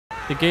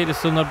The gate is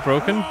still not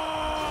broken.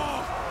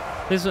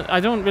 I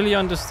don't really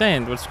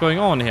understand what's going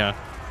on here.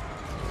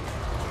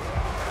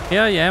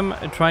 Here I am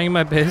trying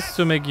my best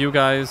to make you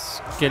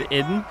guys get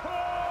in.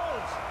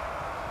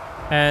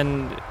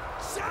 And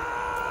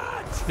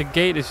the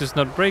gate is just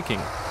not breaking.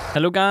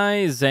 Hello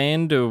guys,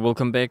 and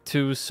welcome back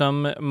to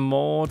some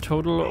more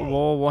Total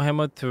War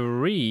Warhammer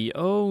 3.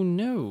 Oh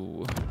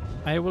no,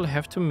 I will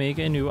have to make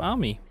a new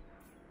army.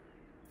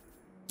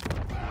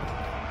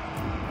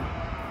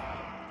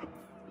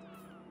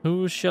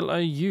 Who shall I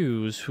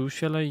use? Who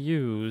shall I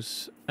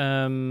use?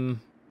 I mean,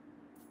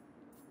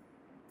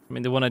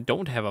 the one I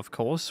don't have, of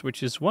course,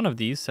 which is one of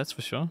these, that's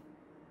for sure.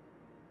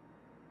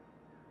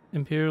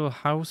 Imperial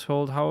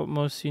Household, how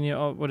most senior...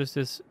 Oh, what is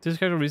this? This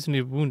guy got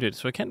recently wounded,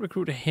 so I can't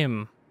recruit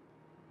him.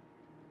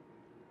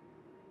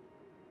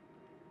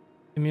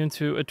 Immune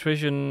to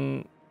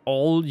attrition,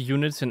 all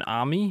units in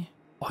army?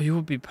 Oh, you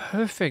would be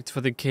perfect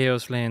for the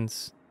Chaos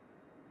Lands.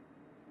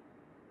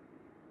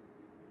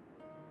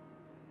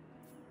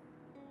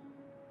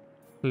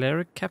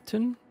 Cleric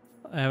Captain?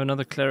 I have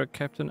another Cleric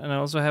Captain, and I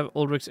also have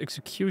Ulrich's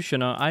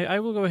Executioner. I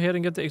will go ahead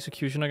and get the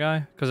Executioner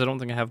guy, because I don't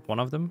think I have one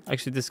of them.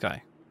 Actually, this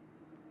guy.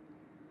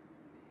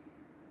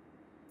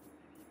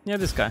 Yeah,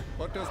 this guy.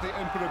 What does the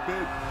Emperor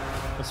bid?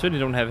 I certainly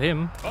don't have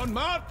him. On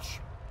march!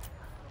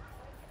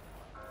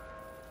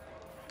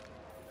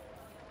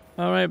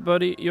 Alright,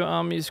 buddy. Your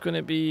army is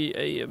gonna be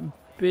a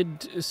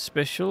bit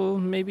special,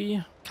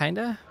 maybe?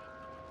 Kinda?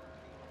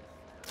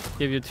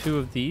 Give you 2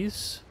 of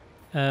these.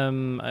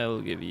 I'll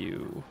give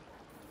you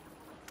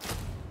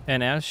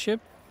an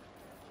airship.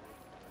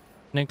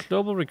 And in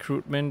global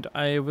recruitment,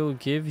 I will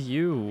give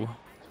you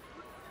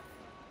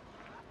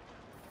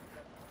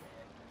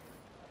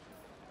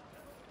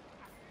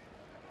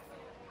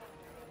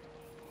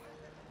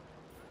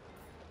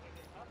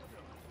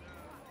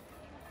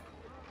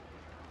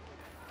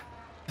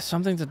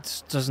something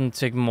that doesn't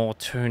take more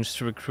turns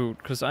to recruit,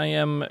 because I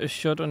am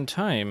short on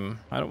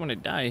time. I don't want to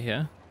die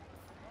here.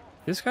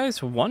 This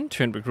guy's 1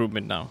 turn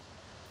recruitment now.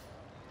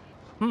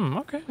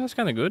 Okay, that's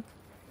kind of good.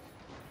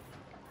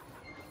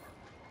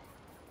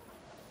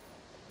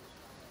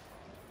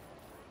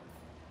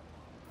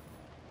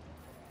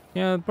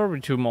 Yeah, probably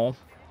 2 more.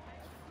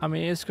 I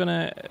mean, it's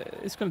gonna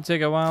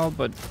take a while,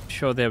 but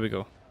sure, there we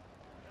go.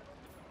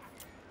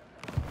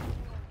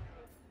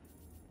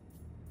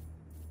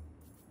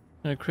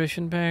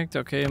 Christian Pact,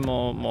 okay,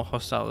 more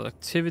hostile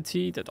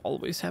activity, that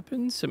always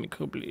happens.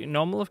 Semi-completely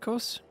normal, of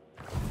course.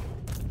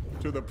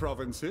 To the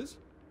provinces?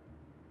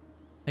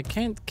 I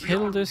can't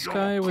kill this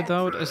guy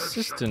without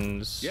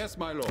assistance. Yes,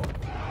 my lord.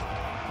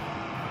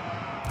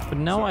 But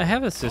now I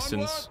have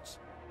assistance.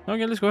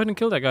 Okay, let's go ahead and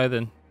kill that guy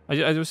then.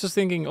 I was just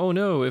thinking, oh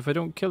no, if I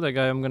don't kill that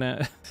guy, I'm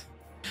gonna...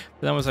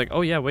 Then I was like, oh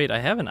yeah, wait, I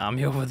have an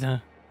army over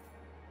there.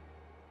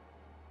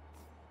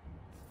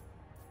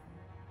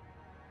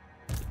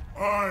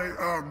 I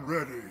am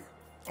ready.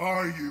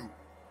 Are you?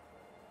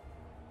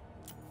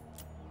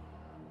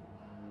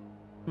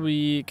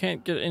 We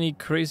can't get any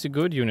crazy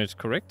good units,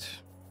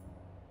 correct?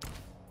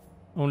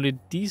 Only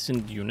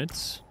decent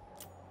units.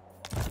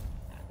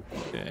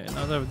 Okay,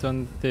 now that I've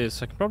done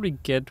this, I can probably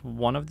get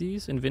one of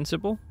these,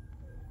 invincible.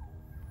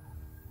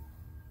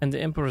 And the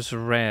Emperor's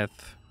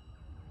Wrath.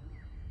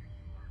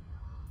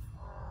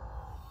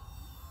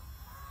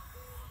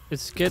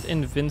 Let's get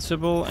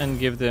invincible and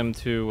give them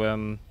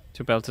to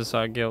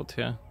Balthasar Guild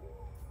here.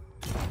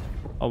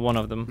 Or one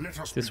of them.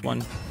 This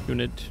one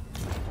unit.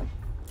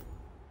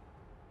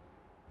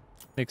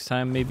 Next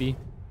time, maybe.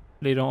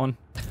 Later on.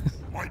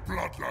 My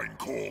bloodline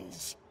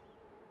calls.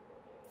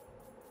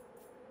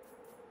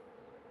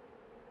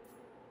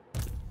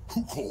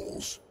 Who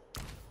calls?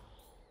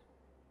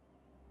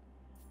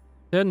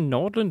 They're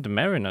Nordland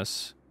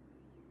Mariners.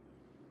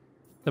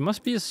 There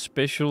must be a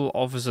special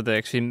officer they're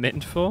actually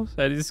meant for.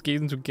 That is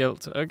given to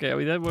Guild. Okay, I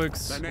mean, that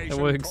works. That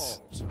works.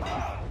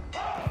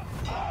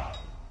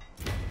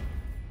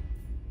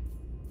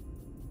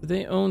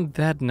 They own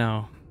that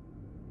now.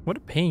 What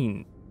a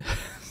pain.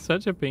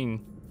 Such a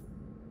pain.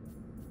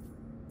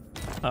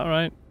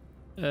 Alright.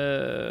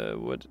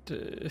 What?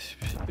 Can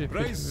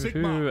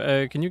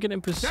you get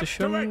in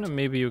position?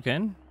 Maybe you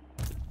can.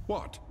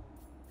 What?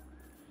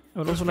 I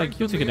would also like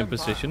you to get in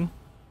position.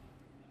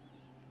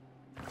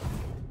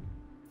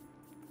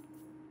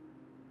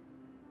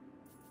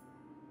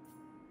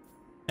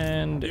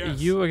 And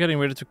you are getting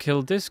ready to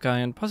kill this guy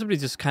and possibly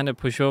just kind of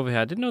push over here.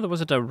 I didn't know there was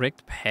a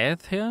direct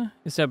path here.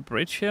 Is there a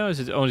bridge here? Or is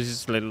it only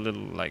just a little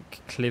like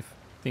cliff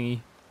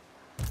thingy?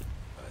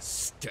 A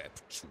step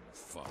too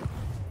far.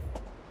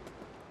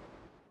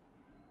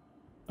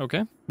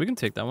 Okay, we can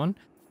take that one.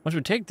 Once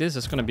we take this,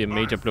 it's gonna be a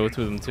major blow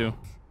to them too.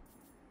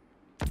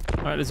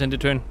 Alright, let's end the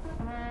turn.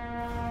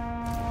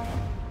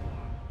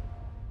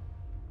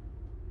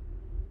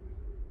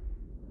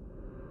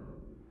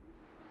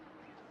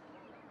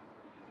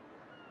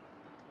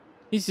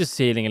 He's just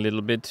sailing a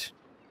little bit.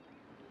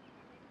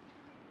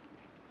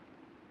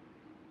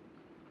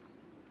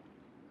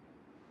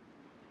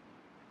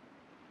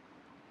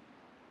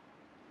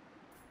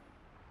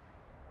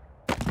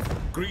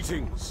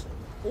 Greetings.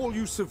 All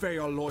you survey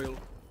are loyal.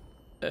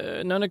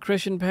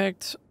 Non-aggression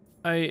pact.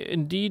 I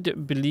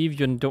indeed believe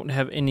you don't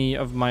have any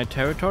of my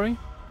territory.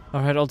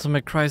 Alright,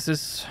 ultimate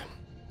crisis.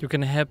 You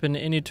can happen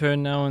any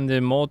turn now, and the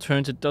more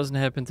turns it doesn't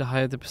happen, the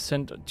higher the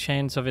percent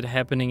chance of it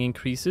happening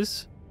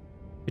increases.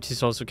 Which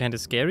is also kind of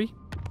scary.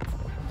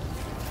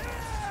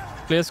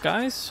 Clear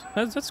skies?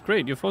 That's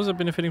great. Your forces are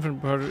benefiting from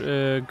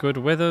good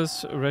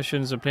weathers,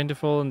 rations are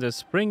plentiful, and the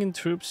spring in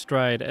troops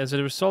stride. As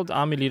a result,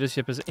 army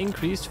leadership has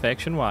increased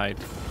faction-wide.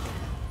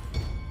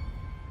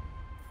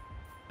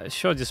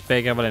 Sure, just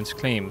beg avalanche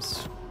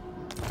claims.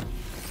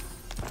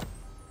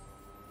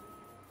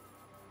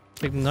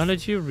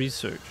 Technology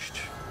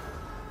researched.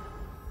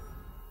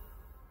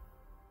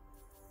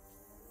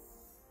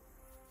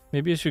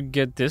 Maybe I should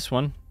get this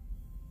one.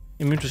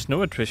 Immune to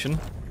snow attrition.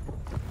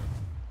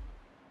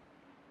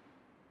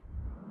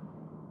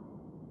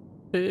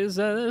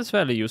 That's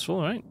fairly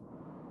useful, right?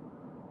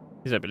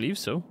 Yes, I believe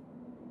so.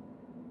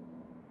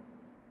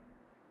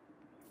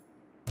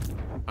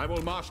 I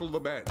will marshal the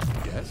band.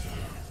 Yes?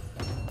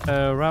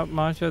 Route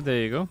marcher,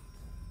 there you go.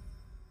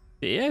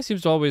 The AI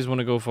seems to always want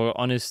to go for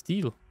honest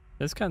steel.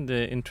 That's kind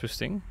of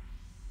interesting.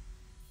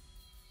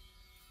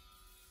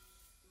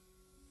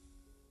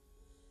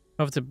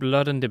 Of the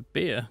blood and the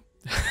beer.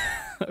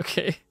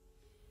 Okay.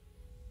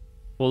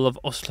 Full of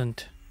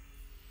Ostland.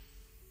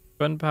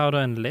 Gunpowder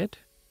and lead.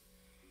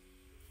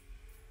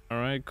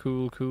 Alright,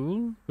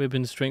 cool.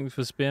 Weapon strength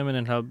for spearmen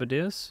and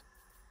halberdiers.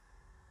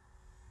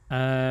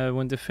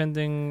 When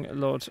defending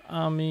Lord's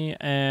army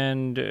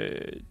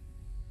and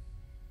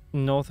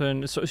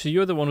northern... So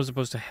you're the one who's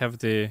supposed to have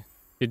the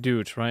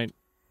dudes, right?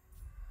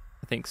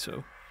 I think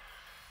so.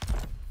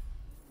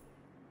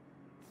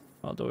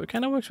 Although it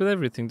kind of works with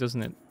everything,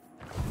 doesn't it?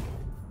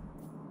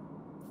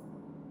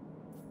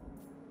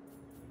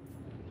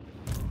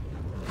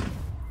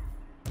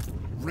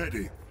 Ready.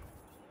 You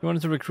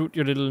wanted to recruit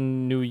your little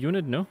new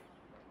unit, no?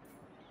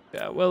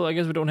 Yeah, well, I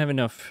guess we don't have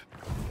enough.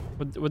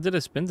 What did I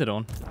spend it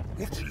on?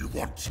 What do you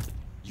want?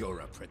 You're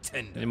a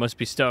pretender. It must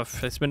be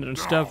stuff. I spent it on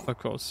stuff, of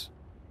course.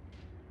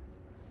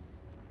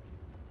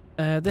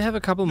 They have a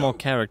couple more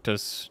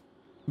characters,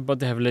 but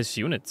they have less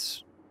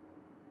units.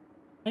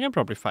 I can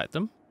probably fight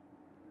them.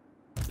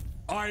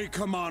 I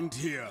command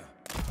here.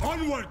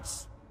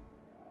 Onwards!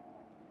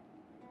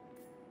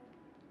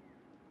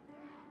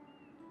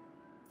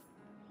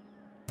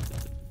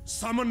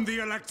 Summon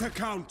the Elector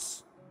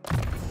Counts.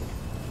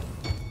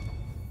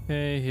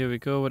 Okay, here we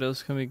go. What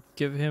else can we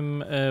give him?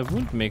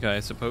 Wound Maker,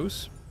 I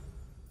suppose.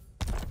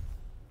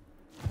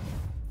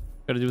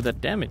 Gotta do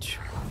that damage.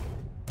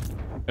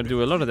 Gotta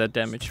do a lot of that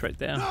damage right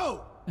there.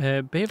 No!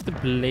 Bay of the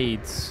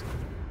Blades.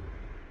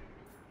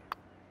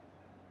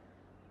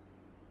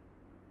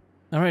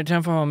 Alright,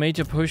 time for our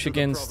major push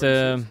against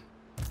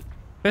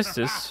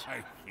Festus.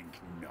 I think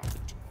not.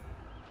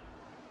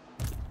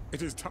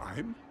 It is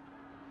time.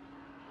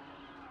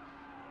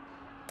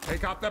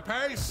 Take up the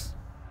pace.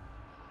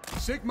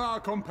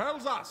 Sigmar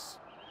compels us.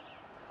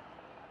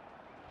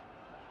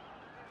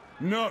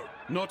 No,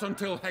 not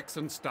until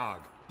Hexenstag.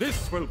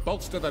 This will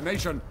bolster the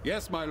nation.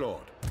 Yes, my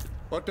lord.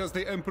 What does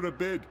the Emperor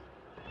bid?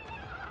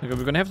 Okay,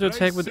 we're gonna have to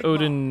attack with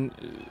Odin.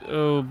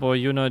 Oh boy,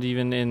 you're not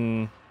even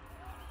in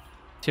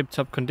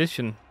tip-top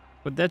condition.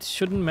 But that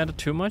shouldn't matter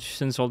too much,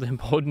 since all the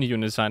important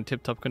units are in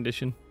tip-top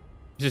condition.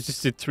 It's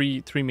just the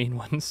three main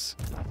ones.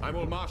 I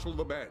will marshal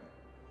the band.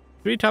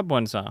 3 top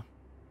ones are.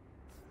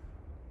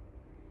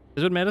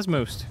 That's what matters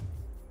most.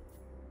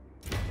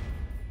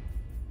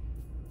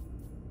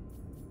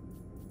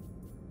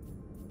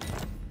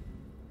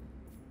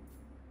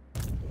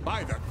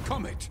 By the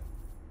comet.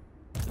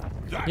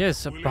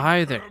 Yes,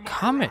 by the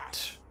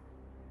comet.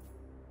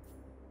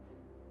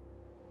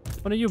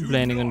 What are you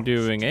planning on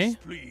doing, eh?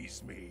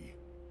 Please me.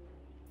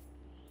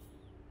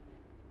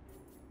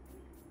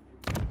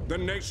 The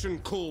nation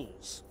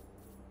calls.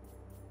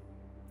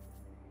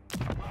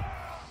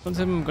 Once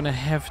I'm gonna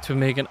have to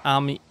make an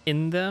army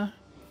in there.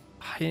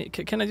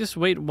 Can I just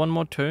wait one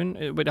more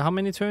turn? Wait, how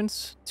many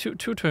turns? Two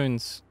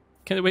turns.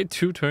 Can I wait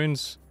 2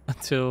 turns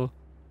until...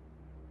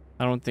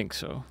 I don't think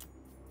so.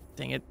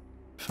 Dang it.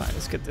 Fine,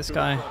 let's get this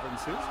guy.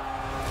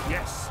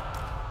 Yes.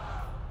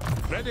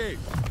 Ready.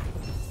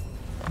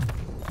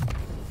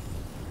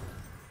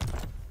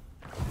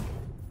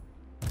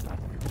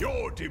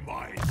 Your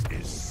demise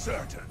is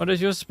certain. What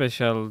is your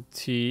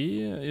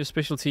specialty? Your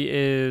specialty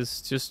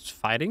is just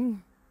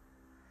fighting?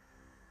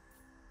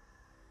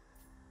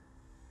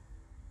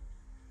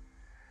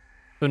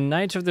 So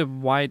Knight of the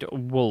White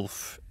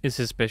Wolf is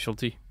his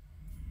specialty.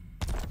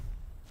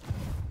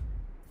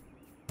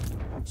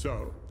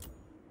 So.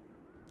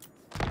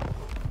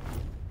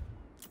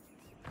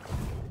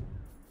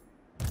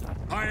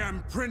 I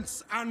am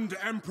Prince and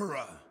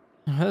Emperor.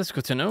 That's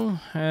good to know.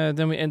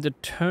 Then we end the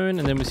turn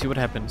and then we see what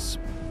happens.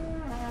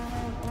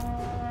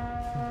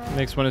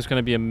 Next one is going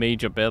to be a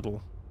major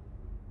battle.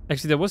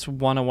 Actually, there was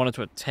one I wanted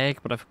to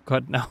attack, but I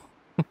forgot now.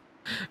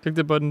 Click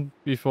the button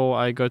before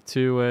I got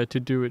to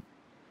do it.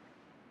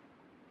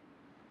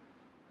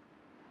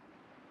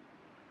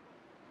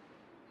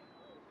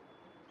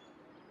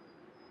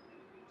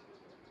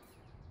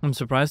 I'm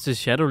surprised the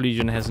Shadow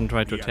Legion hasn't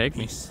tried to attack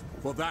me.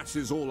 For that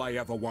is all I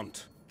ever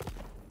want.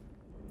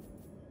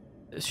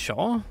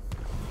 Sure.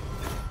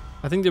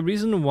 I think the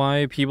reason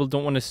why people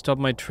don't want to stop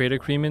my trade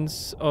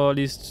agreements, or at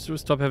least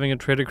stop having a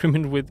trade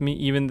agreement with me,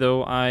 even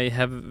though I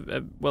have,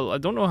 well, I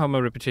don't know how my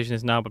reputation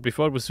is now, but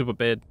before it was super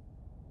bad.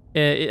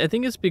 I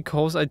think it's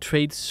because I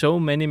trade so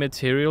many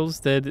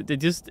materials that they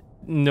just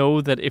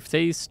know that if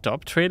they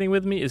stop trading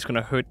with me, it's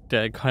gonna hurt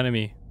the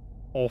economy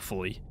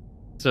awfully.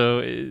 So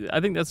I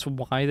think that's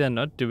why they're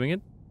not doing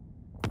it.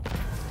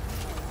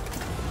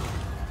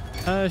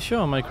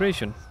 Sure,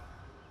 migration.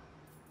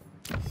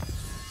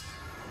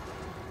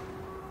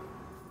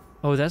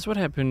 Oh, that's what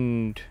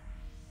happened.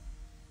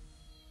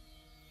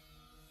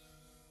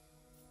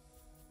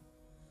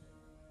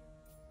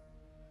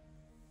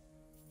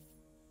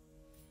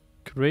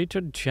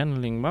 Greater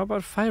channeling. What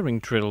about firing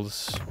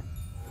drills?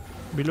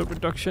 Reload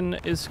reduction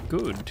is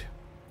good.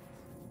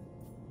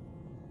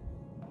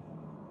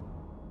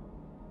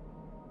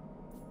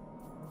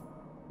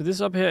 This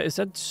up here, is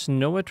that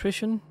snow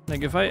attrition?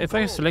 Like if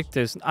I select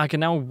this, I can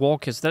now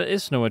walk it. That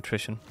is snow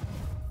attrition.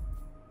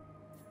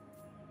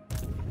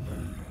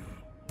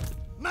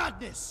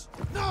 Madness!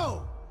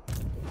 No!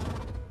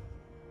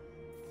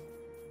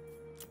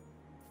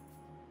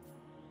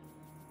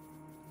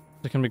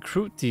 I can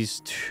recruit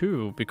these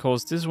two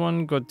because this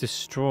one got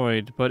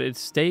destroyed, but it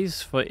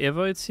stays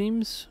forever, it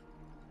seems.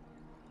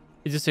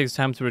 It just takes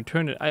time to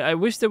return it. I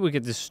wish they would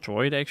get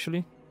destroyed,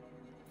 actually.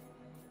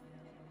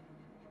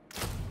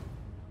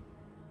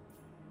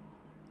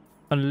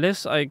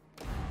 Unless I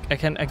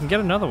can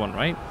get another one,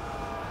 right?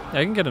 Yeah,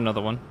 I can get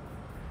another one.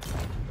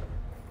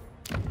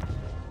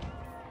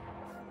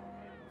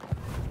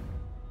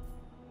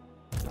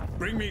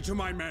 Bring me to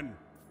my men.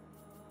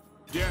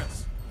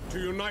 Yes, to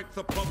unite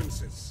the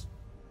provinces.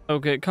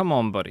 Okay, come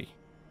on, buddy.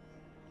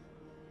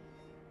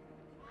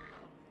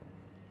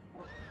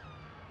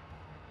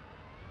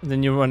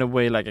 Then you run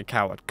away like a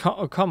coward.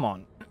 Oh, come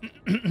on.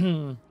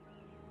 You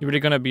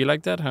really gonna be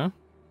like that, huh?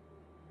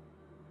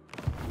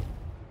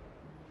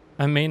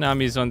 Our main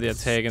army is on the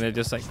attack and they're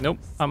just like, nope,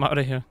 I'm out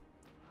of here.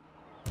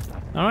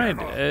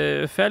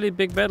 Alright, fairly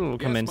big battle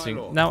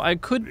commencing. Now, I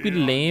could be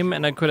lame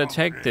and I could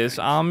attack this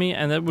army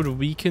and that would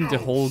weaken the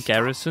whole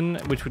garrison,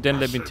 which would then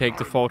let me take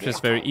the fortress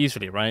very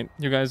easily, right?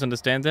 You guys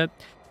understand that?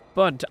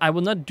 But I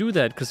will not do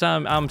that because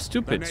I'm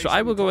stupid. So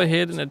I will go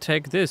ahead and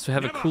attack this to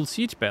have a cool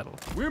siege battle.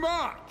 We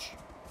march!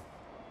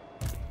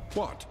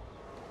 What?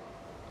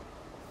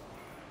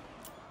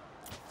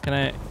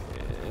 Can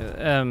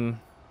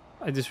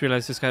I just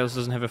realized this guy also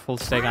doesn't have a full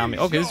stack army.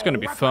 Okay, this is gonna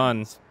be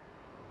fun.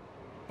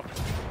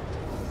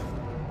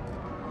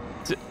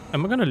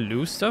 Am I gonna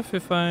lose stuff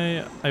if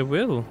I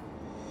will?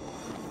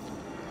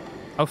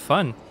 How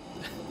fun.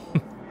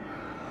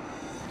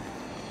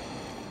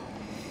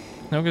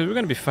 Okay, we're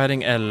gonna be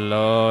fighting a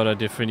lot of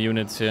different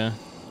units here.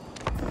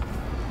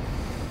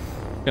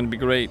 It's gonna be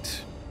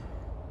great.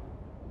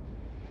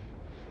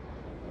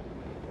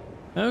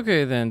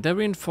 Okay then, the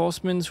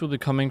reinforcements will be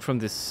coming from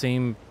the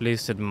same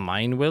place that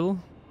mine will.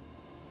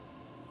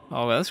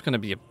 Oh, that's gonna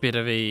be a bit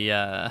of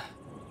a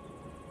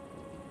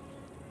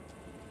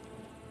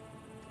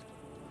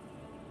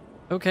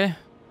okay.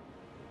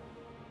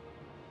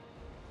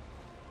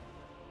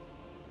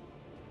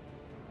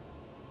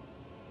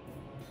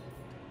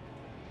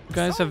 You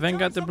guys have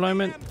Vanguard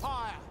deployment,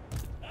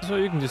 so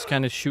you can just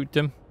kind of shoot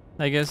them,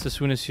 I guess, as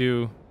soon as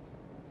you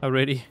are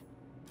ready.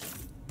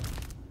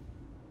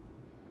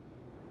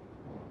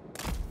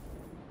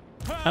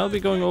 I'll be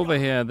going over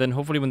here, then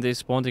hopefully when they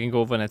spawn they can go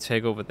over and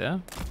attack over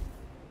there.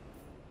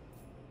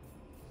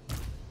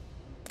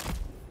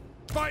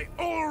 By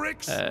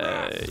Ulrich's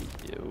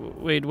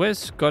wait,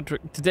 where's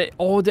Godric? Did they?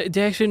 Oh,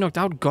 they actually knocked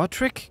out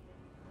Godric?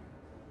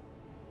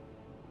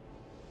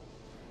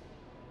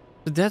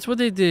 So that's what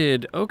they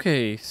did.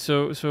 Okay,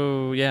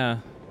 so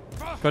yeah,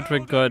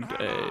 Godric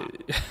got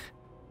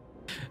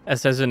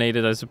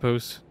assassinated, I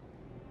suppose.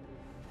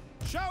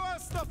 Show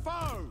us the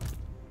foe.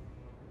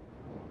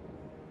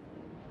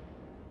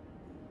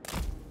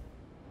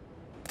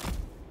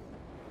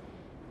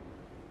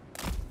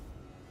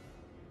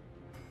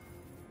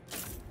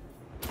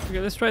 Okay,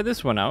 let's try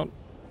this one out.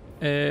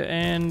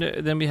 And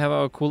then we have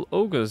our cool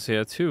ogres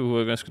here too, who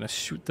are just gonna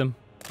shoot them.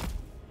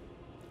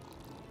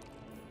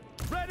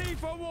 Ready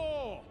for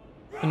war.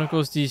 And of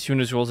course these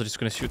units are also just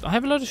gonna shoot. I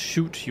have a lot of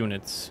shoot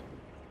units.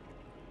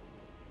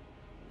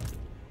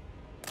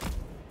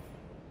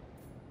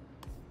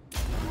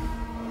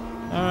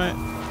 Alright,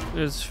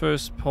 let's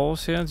first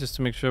pause here just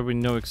to make sure we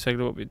know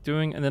exactly what we're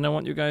doing. And then I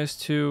want you guys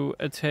to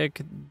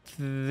attack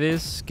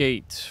this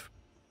gate.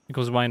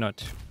 Because why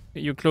not?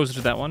 You're closer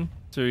to that one,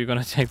 so you're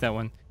gonna take that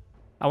one.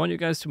 I want you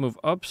guys to move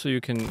up so you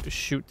can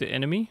shoot the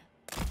enemy.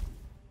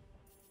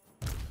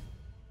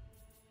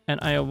 And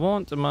I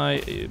want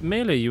my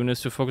melee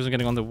units to focus on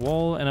getting on the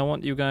wall, and I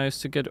want you guys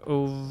to get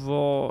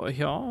over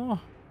here.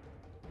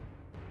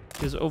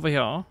 Is over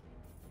here.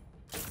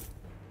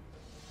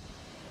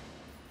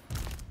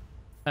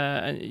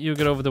 And you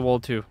get over the wall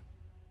too.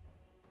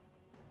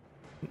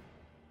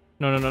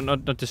 No,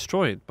 not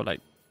destroy it, but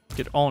like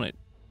Get on it.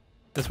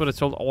 That's what I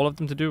told all of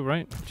them to do,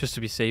 right? Just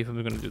to be safe, and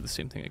we're gonna do the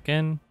same thing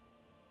again.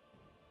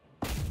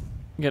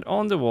 Get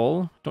on the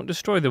wall. Don't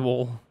destroy the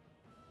wall.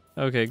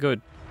 Okay,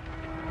 good.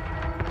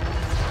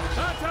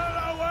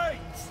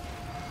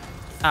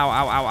 Ow, ow,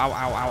 ow, ow,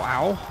 ow, ow,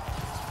 ow.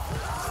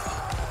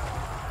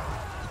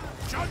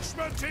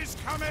 Judgment is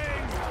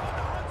coming!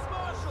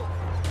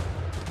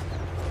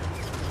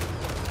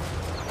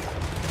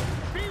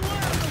 Beware the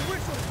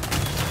whistle!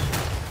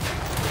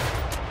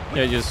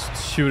 Yeah,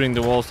 just shooting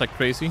the walls like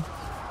crazy.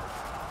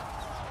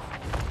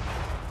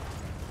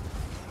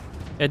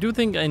 I do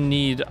think I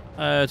need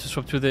to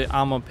swap to the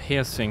armor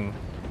piercing.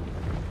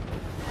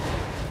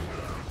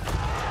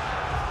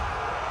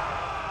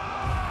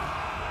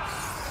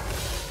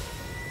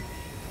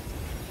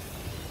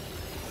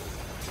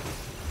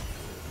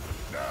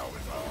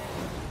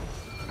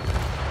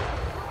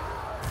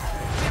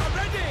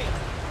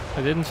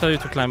 I didn't tell you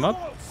to climb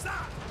up.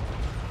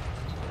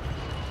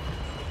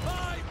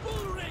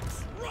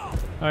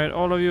 Alright,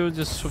 all of you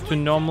just swap to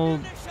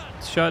normal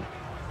shot.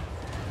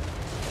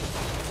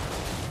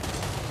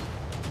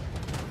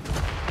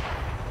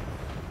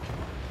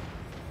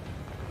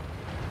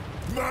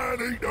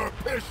 Man-eater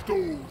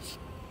pistols!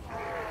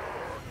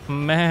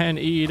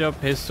 Man-eater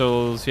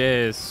pistols,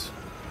 yes.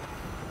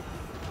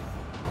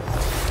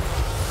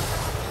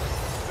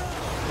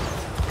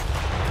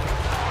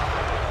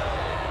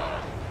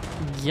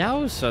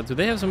 Yowza, do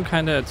they have some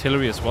kind of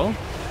artillery as well?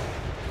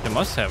 They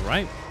must have,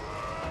 right?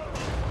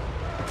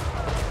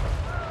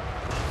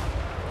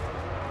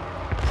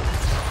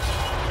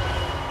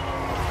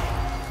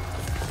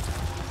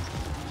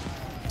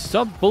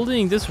 Stop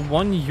bullying this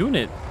one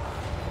unit.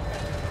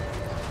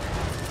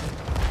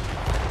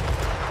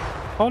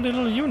 Poor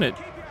little unit.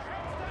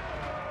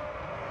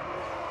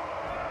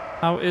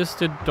 How is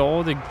the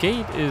door? The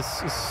gate is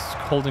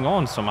holding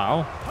on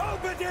somehow.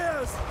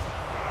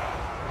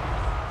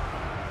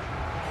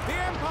 The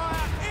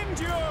Empire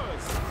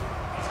endures!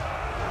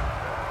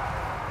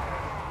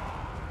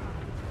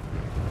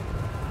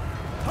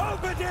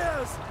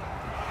 Halberdiers!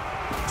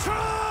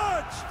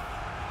 Charge!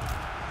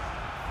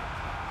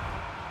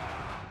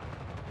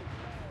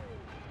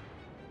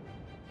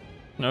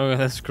 Oh,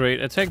 that's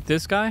great. Attack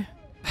this guy.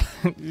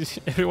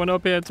 Everyone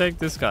up here, attack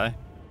this guy.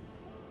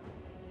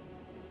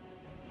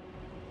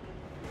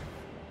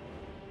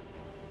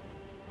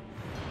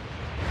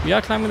 We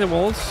are climbing the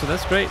walls, so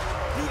that's great.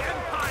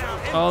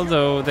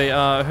 Although they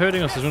are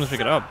hurting us as soon as we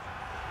get up.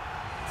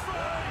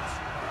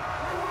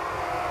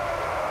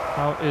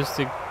 How is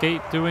the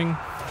gate doing?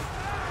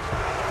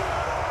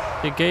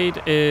 The gate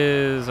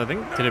is, I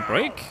think, did it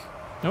break?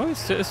 No,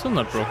 it's still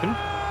not broken.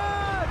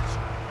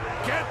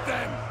 Get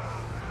them!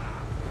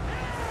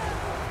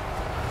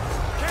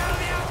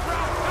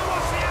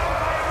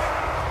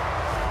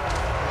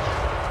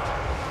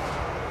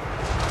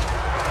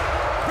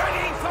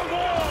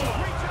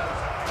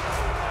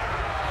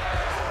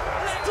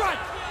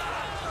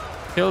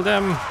 Kill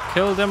them!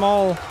 Kill them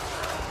all!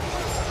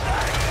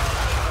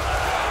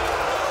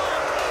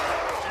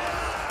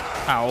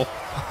 Ow.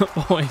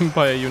 All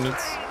Empire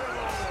units.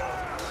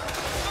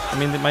 I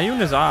mean, my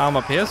units are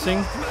armor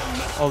piercing,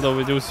 although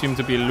we do seem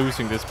to be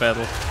losing this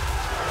battle.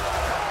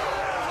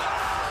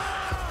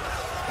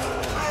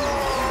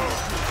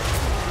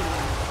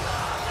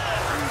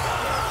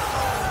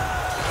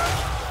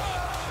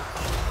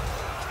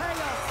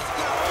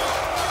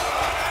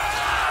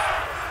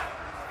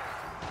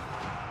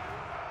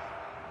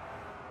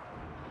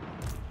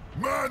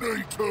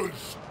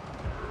 Man-eaters!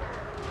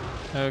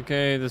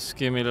 Okay, just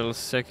give me a little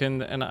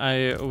second and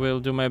I will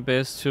do my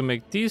best to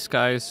make these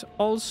guys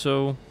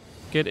also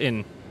get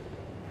in.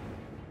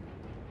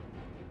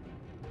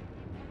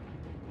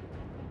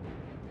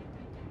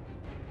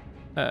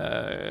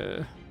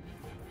 And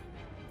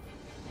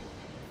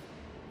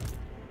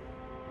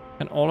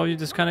all of you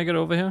just kind of get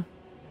over here?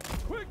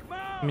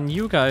 I mean,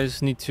 you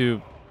guys need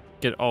to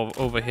get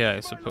over here,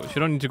 I suppose. You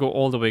don't need to go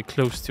all the way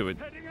close to it.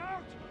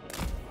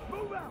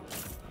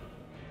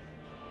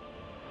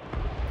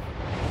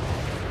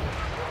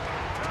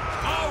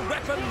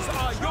 Weapons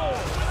are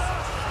yours!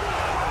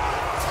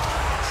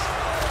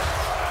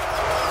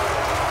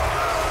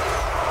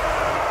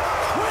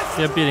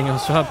 They're beating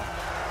us up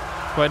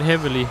quite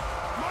heavily.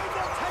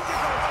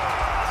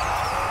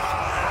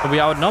 Are we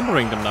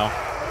outnumbering them now?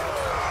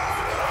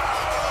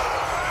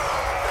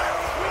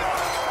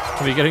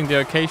 Are we getting the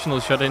occasional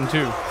shot in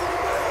too?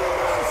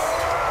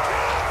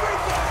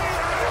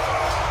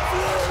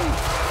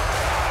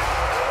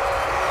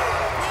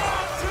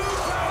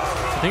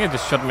 I think I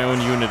just shot my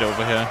own unit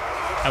over here.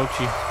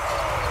 Ouchie.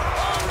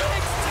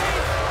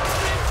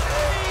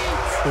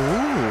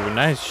 Ooh,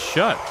 nice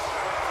shot.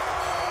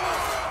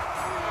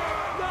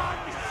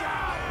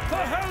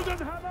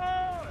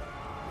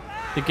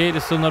 The gate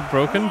is still not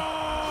broken.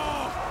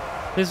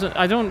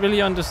 I don't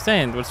really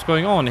understand what's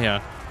going on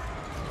here.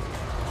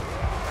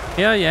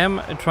 Here I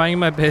am trying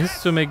my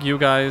best to make you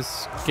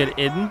guys get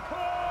in.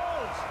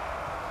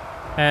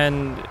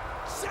 And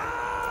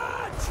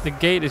the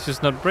gate is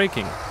just not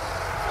breaking.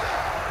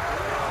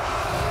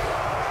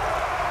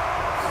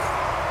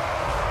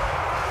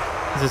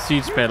 It's a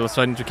siege battle,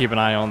 so I need to keep an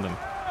eye on them.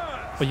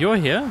 But you're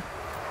here?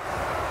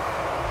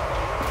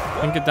 I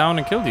can get down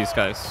and kill these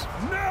guys.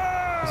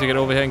 Let's get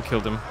over here and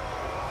kill them.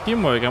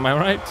 Teamwork, am I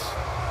right?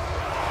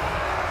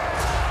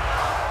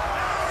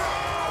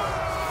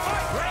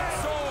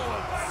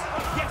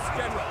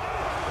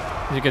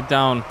 You get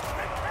down.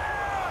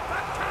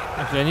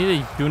 Actually, I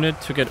need a unit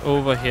to get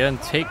over here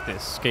and take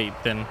this gate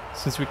then.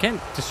 Since we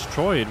can't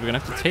destroy it, we're gonna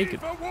have to take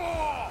it.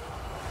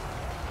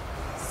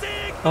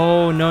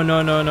 Oh, no,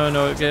 no, no, no,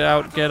 no. Get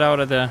out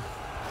of there.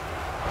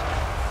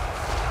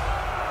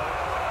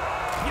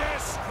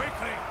 Yes,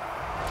 quickly.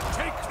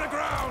 Take the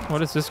ground.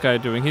 What is this guy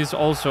doing? He's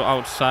also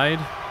outside.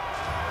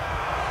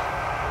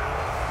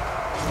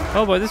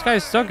 Oh boy, this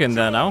guy's stuck in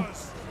there now.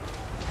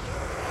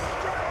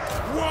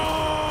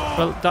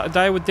 Well,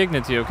 die with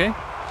dignity, okay?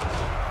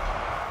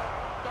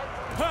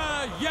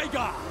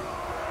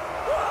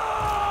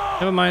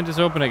 Never mind, it's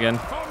open again.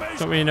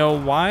 Don't really know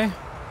why.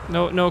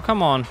 No, no,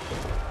 come on.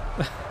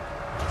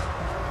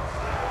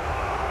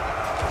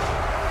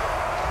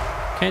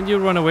 Can't you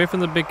run away from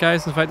the big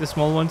guys and fight the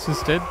small ones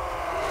instead?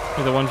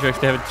 Or the ones you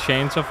actually have a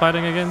chance of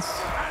fighting against?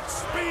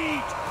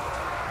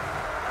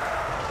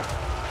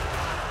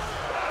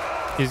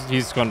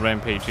 He's gone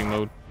rampaging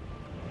mode.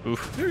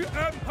 Oof. The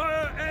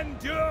Empire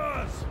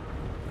endures.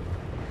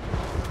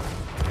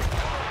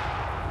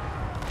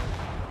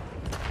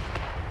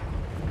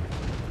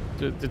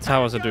 The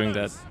towers are doing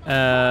that.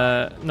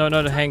 No,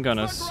 the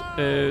handgunners.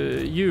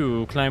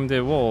 You climb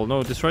the wall.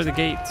 No, destroy the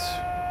gate.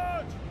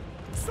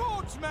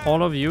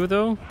 All of you,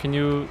 though, can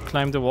you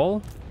climb the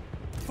wall?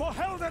 For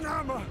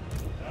Heldenhammer.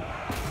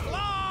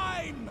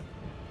 Climb!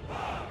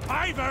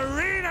 By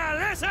Verena,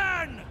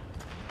 listen!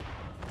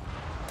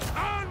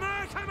 On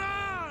my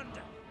command!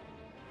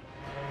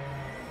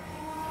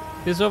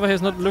 This over here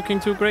is not looking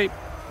too great.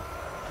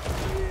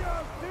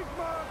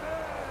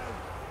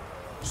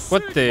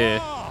 What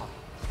the?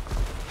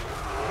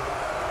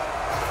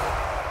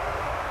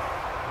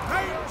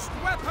 Ranged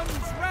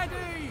weapons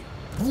ready!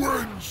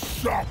 Wind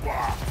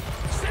Shopper!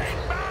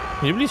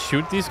 Can you please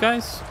shoot these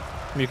guys?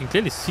 I mean, you can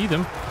clearly see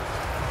them.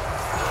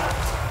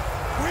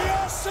 We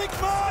are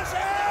Sigmar's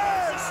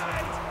heirs!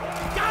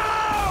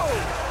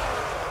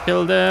 Go!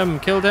 Kill them!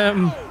 Kill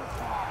them!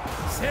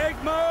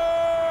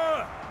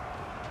 Sigmar!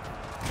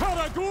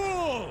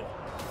 Karagul!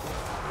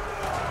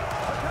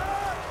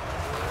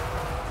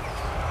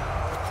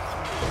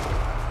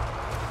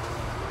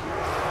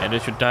 Yeah, they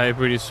should die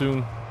pretty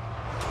soon.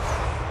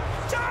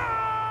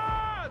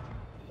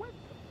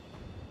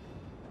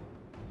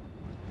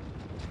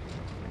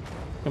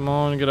 Come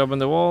on, get up on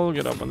the wall,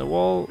 get up on the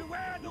wall.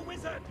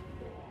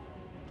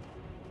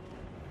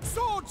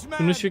 As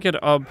soon as you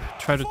get up,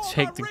 try to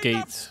take the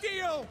gate.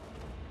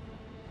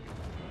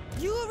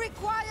 You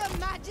require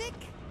magic?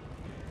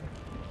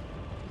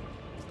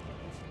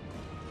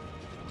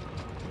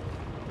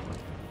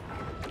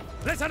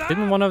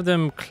 Didn't one of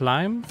them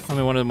climb? I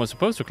mean, one of them was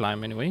supposed to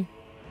climb anyway.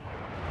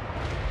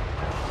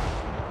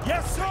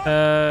 Yes,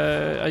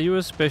 sir. Are you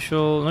a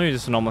special? No, you're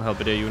just a normal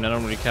helper there, unit. I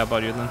don't really care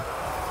about you then.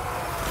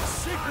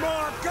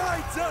 Sigmar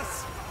guides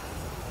us.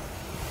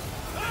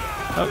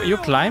 Oh, you're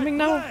climbing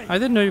now? I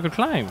didn't know you could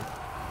climb.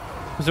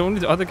 Was there only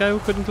the other guy who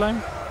couldn't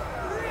climb?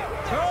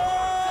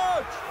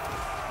 Charge!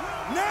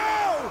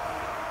 Now!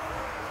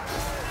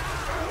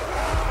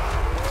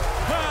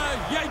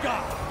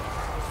 Jäger!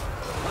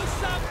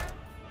 Push up!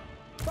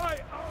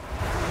 By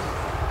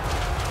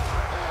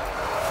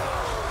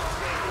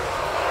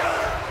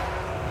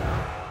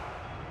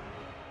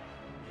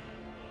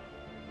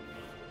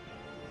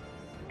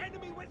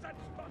enemy wizard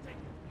spotted!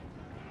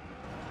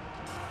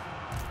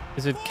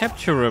 Is it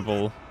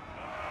capturable?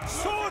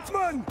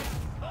 Swordsman!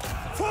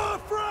 For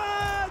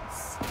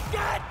France!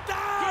 Get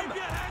them! Keep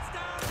your heads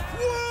down!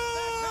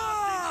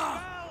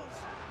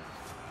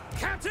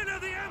 Captain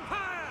of the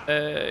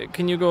Empire!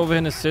 Can you go over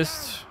and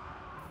assist?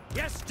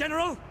 Yes,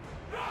 General!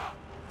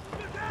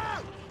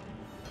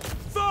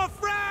 For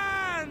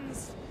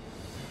France!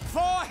 For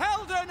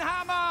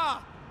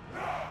Heldenhammer!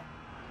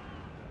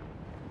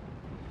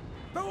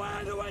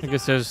 I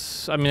guess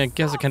there's... I mean, I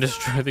guess I can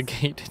destroy the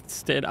gate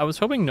instead. I was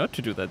hoping not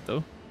to do that,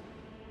 though.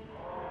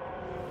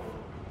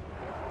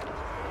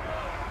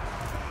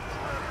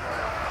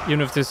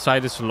 Even if this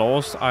side is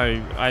lost,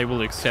 I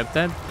will accept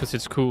that, because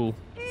it's cool.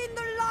 In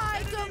the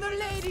light of the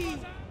lady!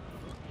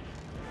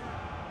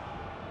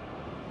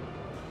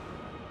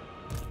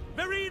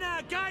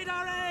 Verena, guide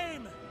our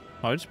aim!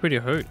 Oh, it's pretty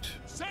hurt.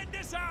 Send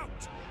us out!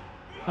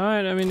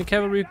 Alright, I mean, the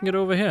cavalry can get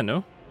over here,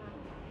 no?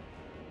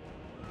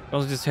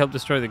 Also just help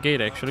destroy the gate,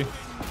 actually.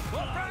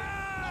 For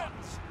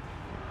France!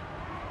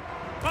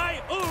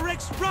 By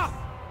Ulrich's wrath!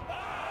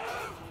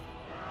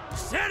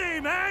 Steady,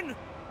 men!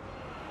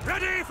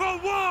 Ready for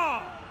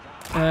war!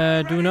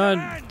 Do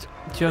not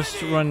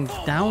just run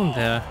down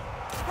there.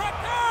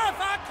 Prepare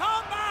for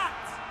combat!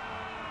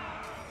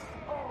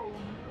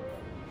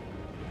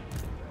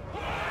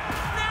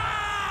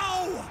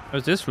 Now!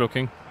 How's this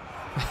looking?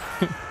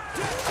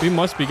 We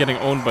must be getting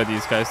owned by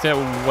these guys. They're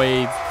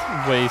way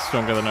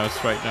stronger than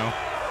us right now.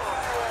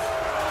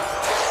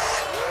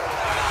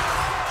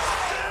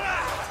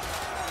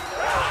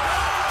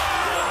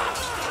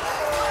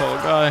 Poor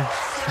guy.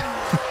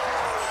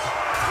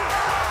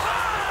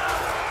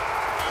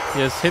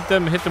 Yes, hit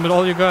them with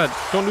all you got.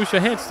 Don't lose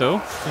your heads though.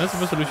 You're not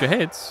supposed to lose your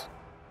heads.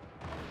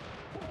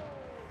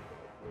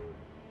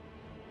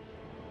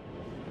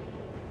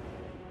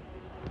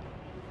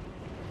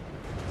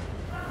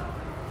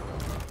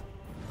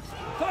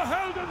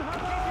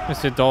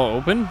 Is the door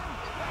open?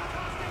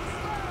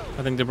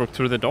 I think they broke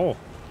through the door.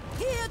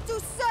 Here to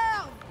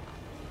serve!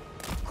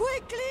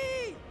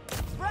 Quickly!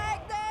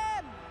 Break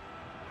them!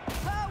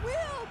 Her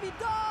will be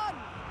done!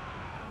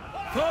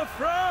 For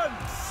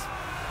Franz!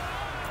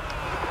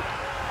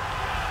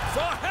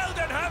 For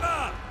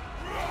Heldenhammer!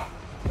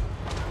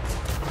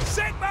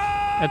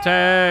 Sigma!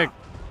 Attack!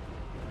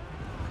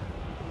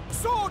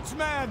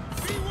 Swordsman!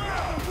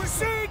 Beware!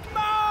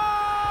 Sigma!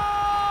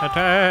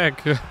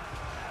 Attack! For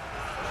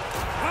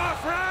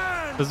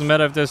Franz! Doesn't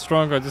matter if they're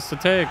stronger, just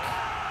attack.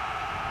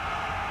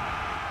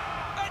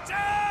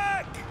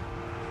 Attack!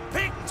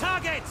 Pick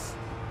targets!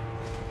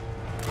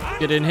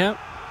 Get in here.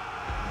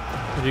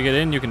 If you get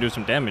in, you can do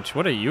some damage.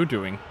 What are you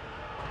doing?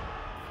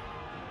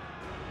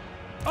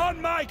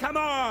 On my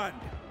command!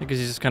 Because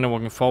he's just kind of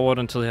walking forward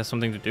until he has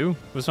something to do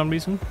for some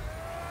reason.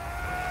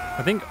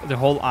 I think the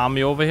whole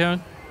army over here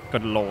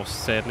got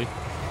lost, sadly.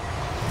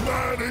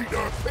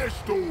 Man-eater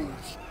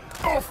pistols!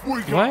 Off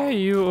we go! Why are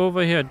you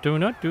over here? Do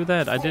not do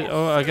that. I did.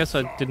 Oh, I guess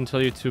I didn't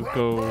tell you to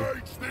go.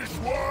 Rampage this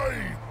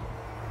way!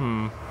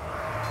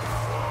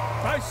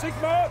 By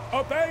Sigma,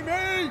 obey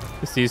me!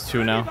 It's these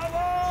two now.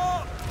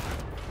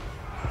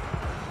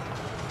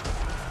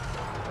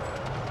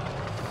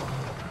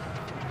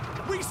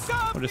 We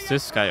serve What is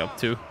this guy up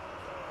to?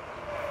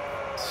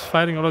 He's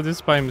fighting all of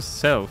this by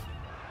himself.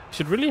 You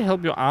should really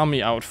help your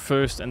army out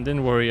first and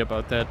then worry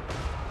about that.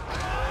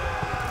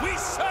 We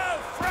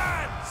serve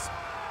France!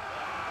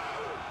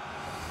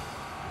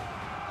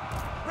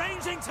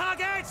 Ranging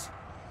target!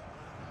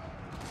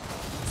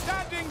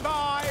 Standing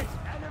by!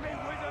 Enemy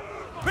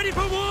wizard! Ready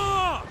for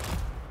war!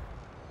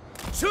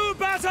 To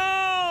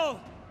battle!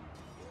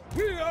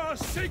 We are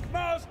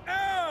Sigma's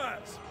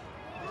heirs!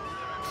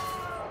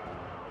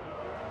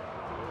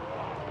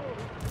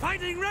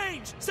 Finding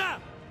range, sir!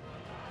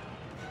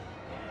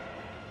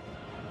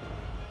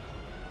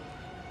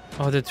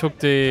 Oh, they took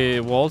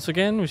the walls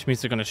again, which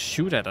means they're gonna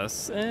shoot at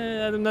us.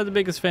 I'm not the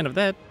biggest fan of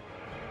that.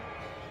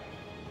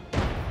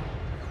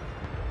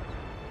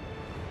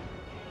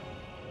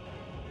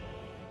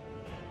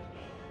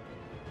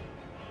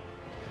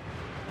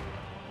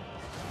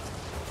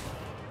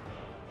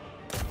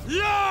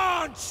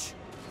 Launch!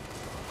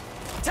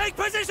 Take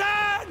position!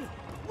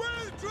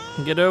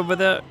 Get over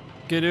there.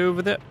 Get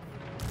over there.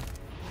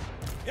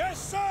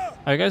 Yes, sir!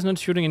 Are you guys not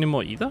shooting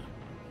anymore either?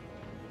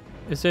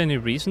 Is there any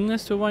reason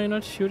as to why you're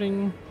not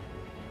shooting?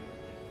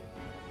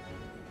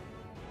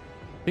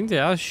 I think they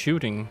are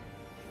shooting.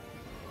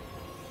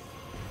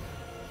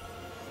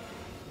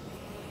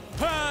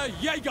 Herr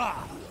Jäger!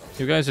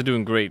 You guys are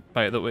doing great,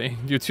 by the way.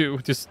 You two,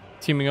 just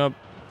teaming up.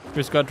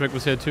 Chris Godric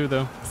was here too,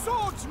 though.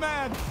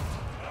 Swordsman!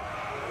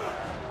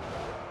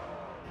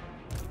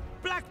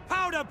 Black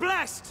powder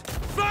blast!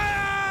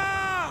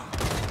 Fire!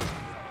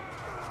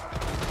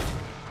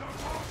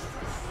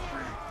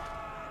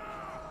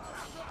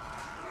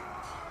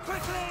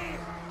 Quickly!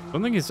 I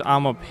don't think his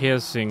armor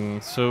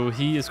piercing, so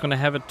he is gonna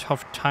have a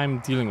tough time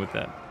dealing with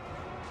that.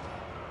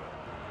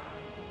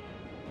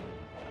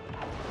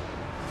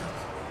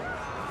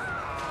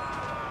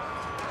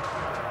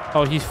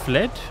 Oh, he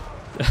fled?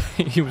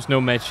 He was no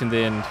match in the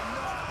end.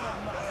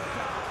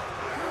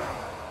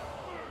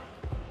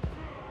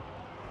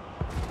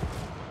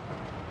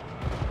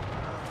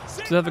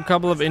 Still have a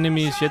couple of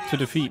enemies yet to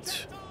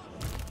defeat.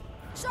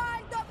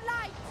 Child of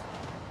light!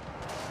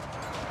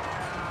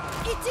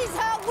 It is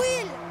her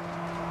will!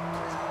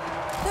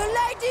 The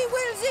lady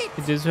wills it!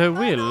 It is her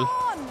will.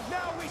 On!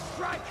 Now we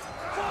strike!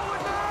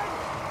 Forward, men!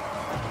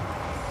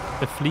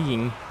 They're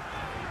fleeing.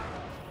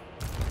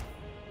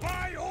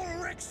 By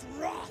Ulrich's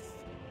wrath!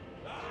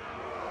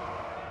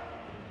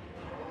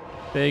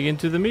 Bag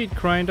into the meat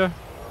grinder.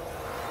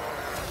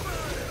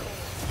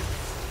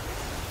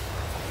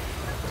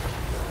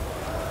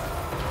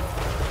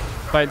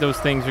 Fight those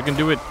things. You can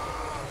do it.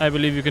 I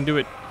believe you can do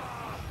it.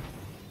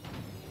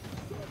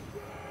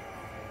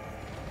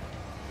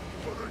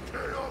 For the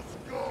chaos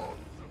gods!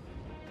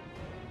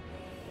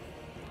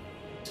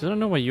 So I don't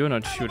know why you're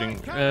not shooting.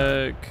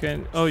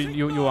 Can oh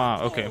you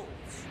are okay.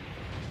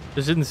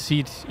 Just didn't see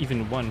it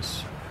even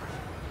once.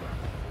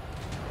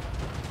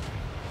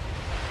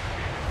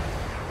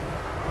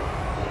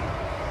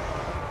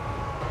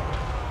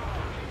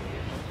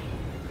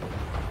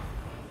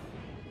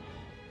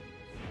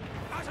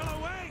 Battle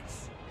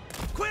awaits!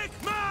 Quick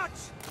march!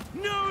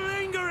 No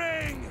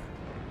lingering!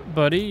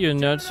 Buddy, you're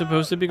not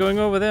supposed to be going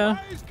over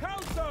there. Raise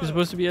council! You're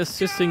supposed to be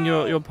assisting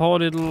your poor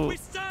little We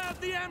serve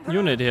the Emperor!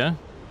 unit here.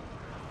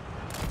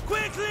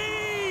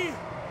 Quickly!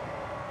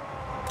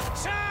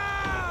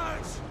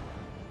 Charge!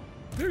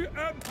 The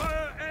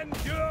Empire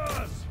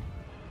endures!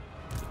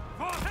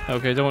 For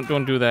Okay,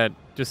 don't do that.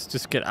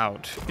 Just get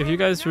out. If you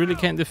guys really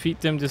can't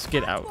defeat them, just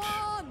get out.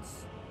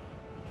 Advance!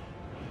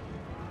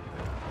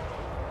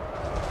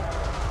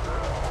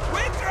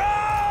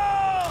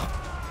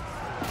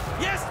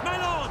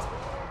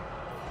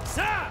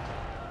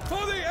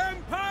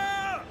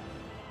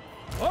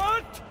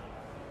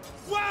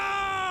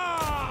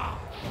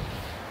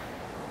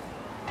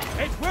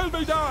 will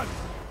be done!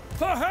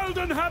 For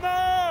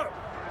Heldenhammer!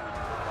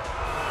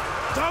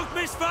 Don't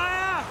miss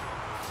fire!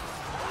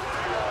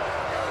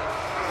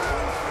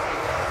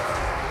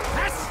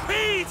 At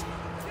speed!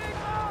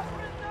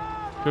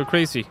 Go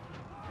crazy.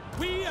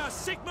 We are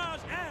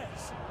Sigmar's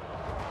heirs!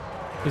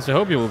 At least I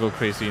hope you will go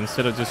crazy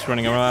instead of just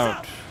running around.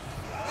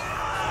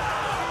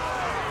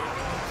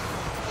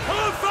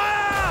 On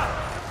fire!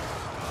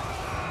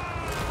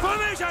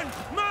 Formation!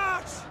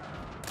 March!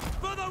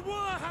 For the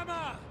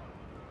Warhammer!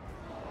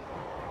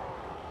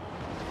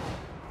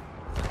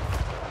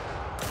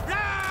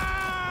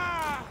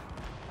 Ah!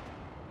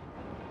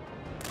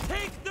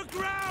 Take the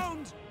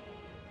ground!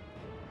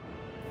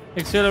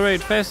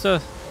 Accelerate faster.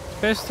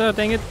 Faster,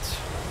 dang it.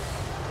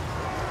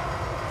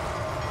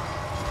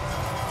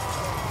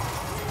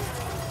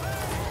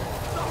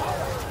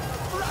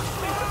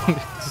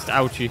 Just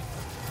ouchie.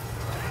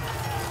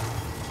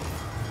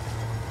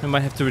 I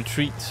might have to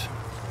retreat.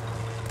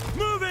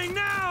 Moving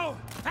now!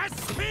 At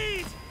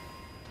speed!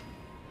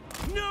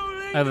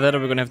 No Either that or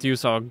we're gonna have to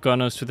use our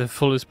gunners to their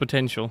fullest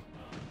potential.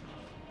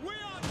 We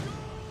are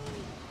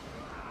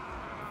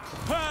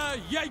Per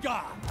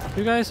Jaeger!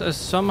 You guys are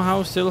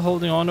somehow still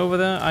holding on over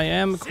there. I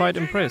am quite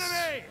impressed.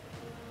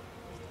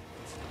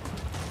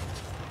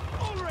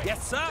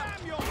 Yes, sir!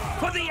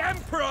 For the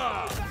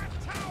Emperor!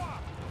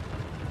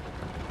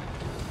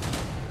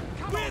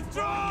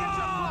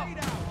 Withdraw!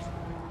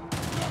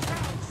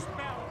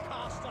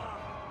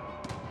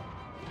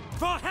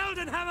 For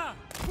Heldenhammer!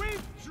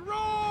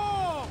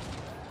 Withdraw!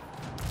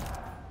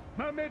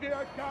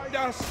 Mamidia, guide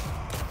us!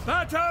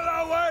 Battle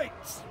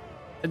awaits!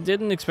 I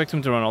didn't expect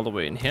him to run all the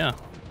way in here.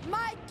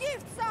 My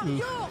gifts are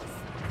yours!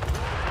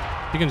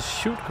 You can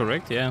shoot,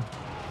 correct? Yeah.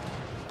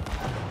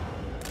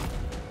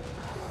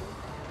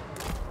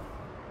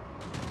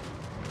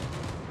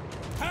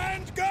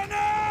 Hand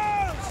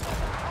gunners!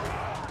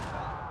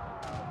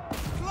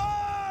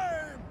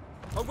 Climb!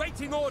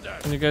 Awaiting order.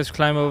 When you guys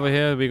climb over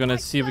here, we're gonna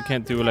see if we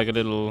can't do like a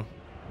little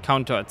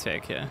counter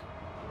attack here.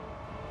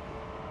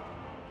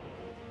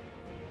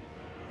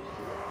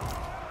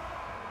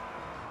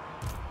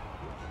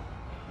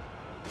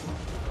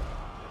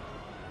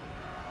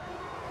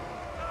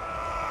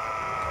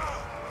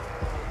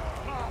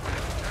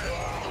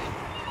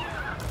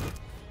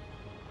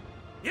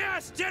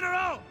 Yes,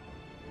 General!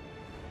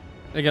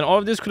 Again, all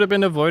of this could have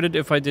been avoided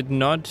if I did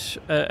not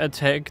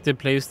attack the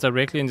place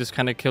directly and just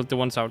kind of killed the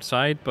ones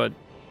outside, but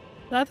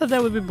I thought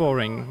that would be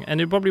boring, and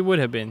it probably would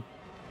have been.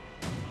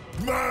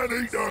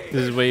 This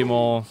is way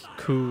more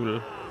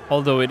cool.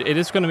 Although it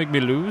is going to make me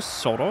lose,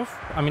 sort of.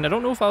 I mean, I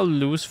don't know if I'll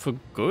lose for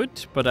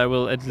good, but I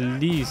will at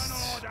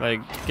least, like,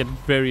 get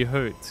very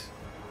hurt.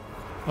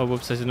 Oh,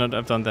 whoops, I should not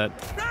have done that.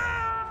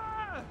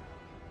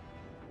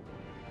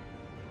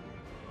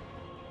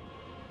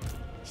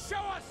 Show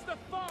us the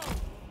foe!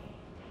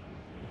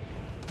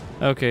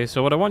 Okay,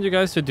 so what I want you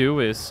guys to do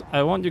is,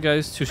 I want you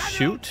guys to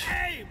shoot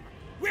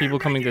people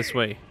coming this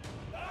way.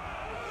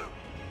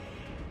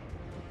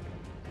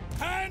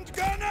 Hand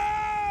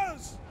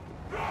gunners!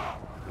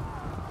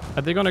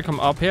 Are they gonna come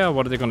up here, or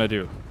what are they gonna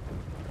do?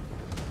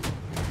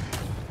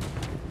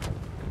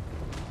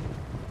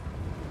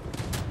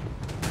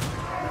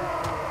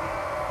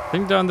 I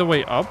think they're on the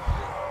way up.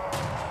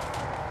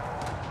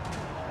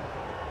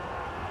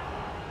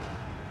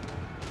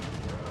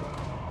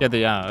 Yeah,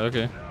 they are,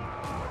 okay.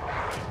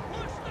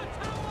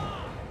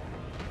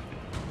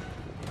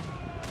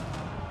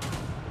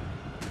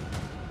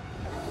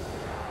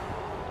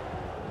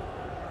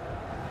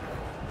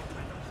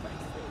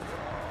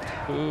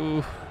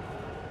 Ooh.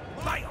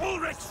 By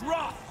Ulrich's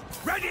wrath!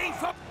 Ready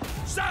for...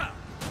 Sir!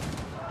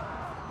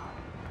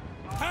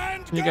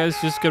 Hand You guys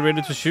just get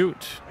ready to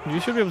shoot. You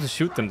should be able to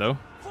shoot them, though.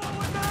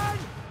 forward, man!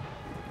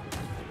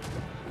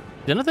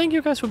 Didn't think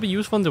you guys would be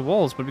useful on the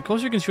walls, but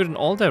because you can shoot in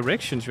all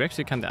directions, you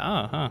actually kinda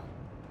are, huh?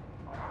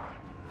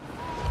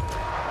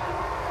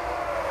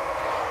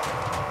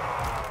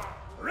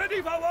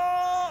 Ready for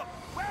war!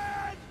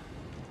 Wed!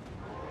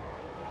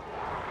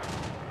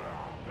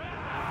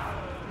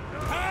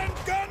 Hand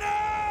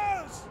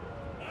gunners!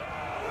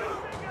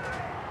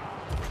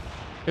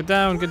 Get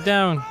down, get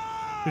down.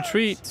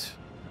 Retreat.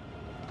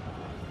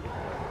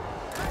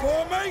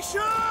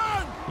 Formation!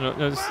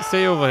 No,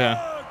 stay over here.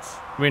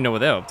 We know what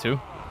they're up to.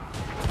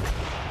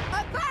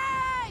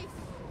 Arise!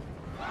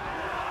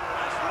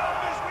 As long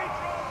as we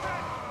draw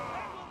back, they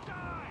will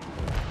die!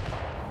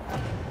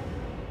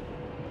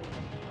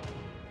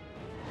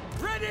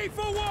 Ready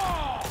for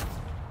war!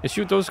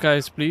 Shoot those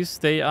guys, please.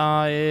 They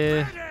are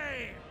Ready!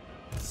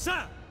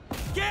 Sir,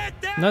 get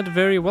there! not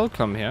very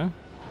welcome here.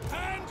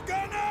 Hand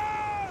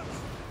gunners!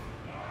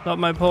 Not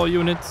my poor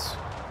units.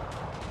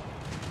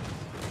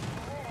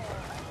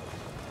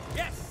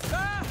 Yes,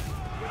 sir!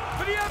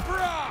 For the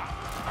Emperor!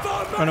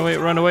 For Run away,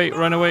 run away,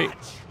 run away.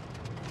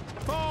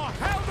 For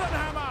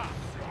Heldenhammer!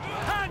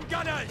 Hand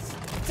gunners!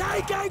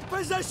 Taking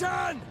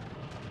position!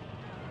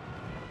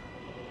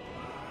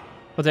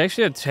 But they're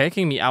actually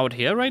attacking me out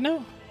here right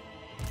now?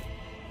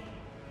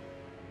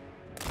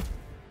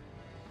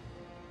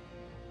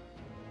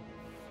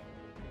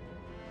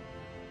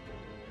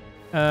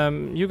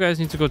 You guys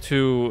need to go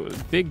to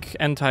big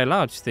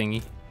anti-large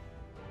thingy.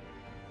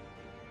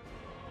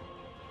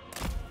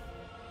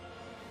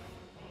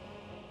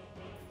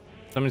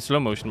 I'm in slow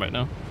motion right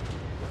now.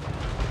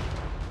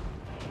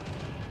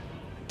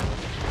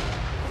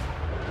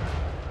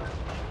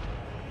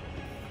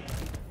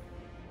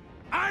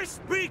 I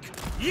speak,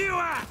 you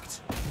act!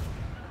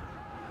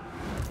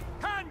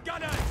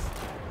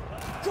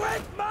 Handgunners!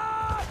 Quick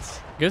march!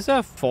 Guess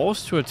they're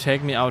forced to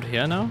attack me out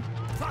here now?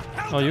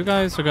 Oh, you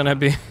guys are gonna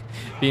be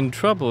in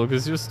trouble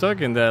because you're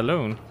stuck in there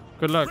alone.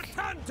 Good luck.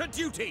 Return to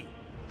duty!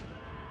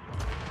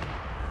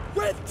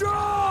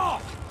 Withdraw!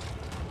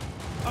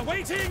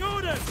 Awaiting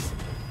orders!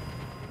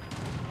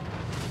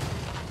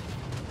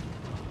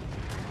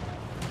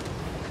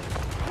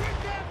 Rid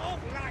them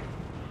of life!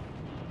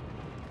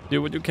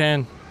 Do what you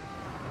can.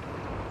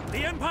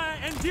 The Empire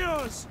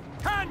endures!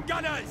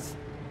 Handgunners!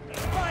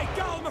 By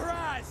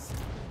Galmaraz!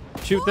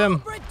 Shoot them.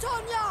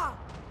 Britannia!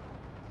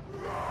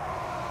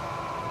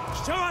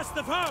 Show us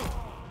the foe!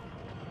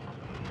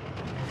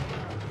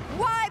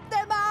 Wipe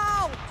them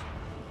out!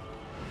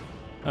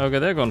 Okay,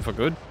 they're gone for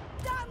good.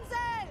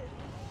 Damsel!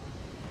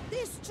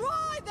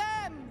 Destroy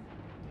them!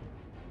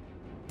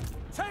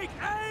 Take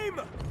aim!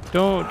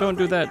 Don't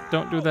do that.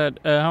 Don't do that.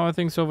 How are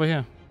things over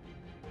here?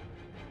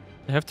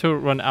 They have to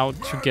run out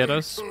to get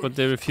us, but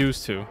they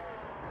refuse to.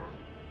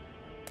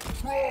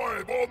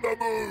 Tribe on the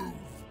move!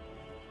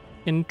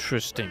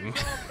 Interesting.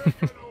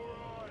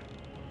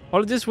 All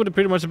of this would have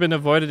pretty much been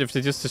avoided if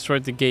they just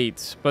destroyed the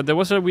gates. But there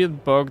was a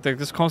weird bug that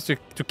just caused it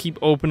to keep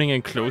opening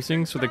and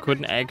closing, so they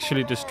couldn't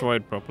actually destroy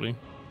it properly.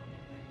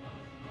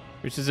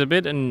 Which is a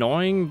bit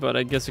annoying, but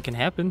I guess it can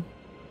happen.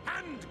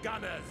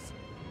 Handgunners!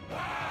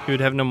 You would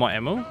have no more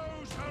ammo?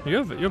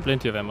 You have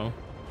plenty of ammo.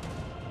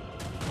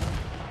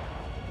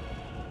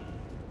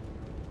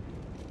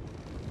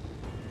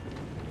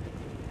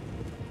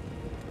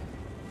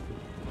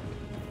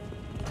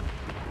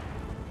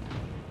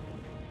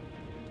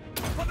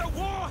 For the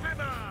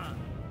Warhammer!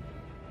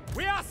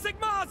 We are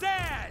Sigmar's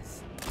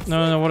heirs!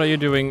 No, what are you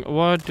doing?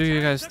 What do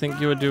you guys think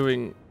you're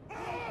doing?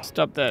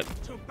 Stop that.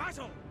 To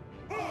battle!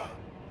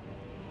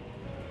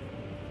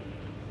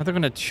 Are they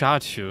gonna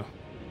charge you?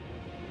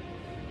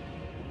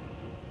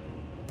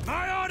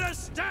 My orders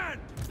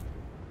stand!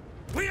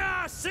 We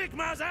are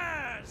Sigmar's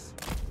heirs!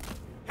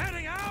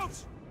 Heading out!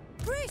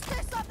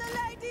 Priestess of the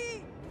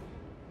Lady!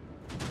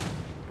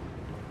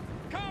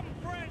 Come,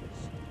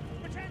 friends!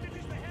 Pretend it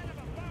is the head of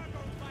a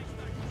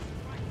Burgomeister!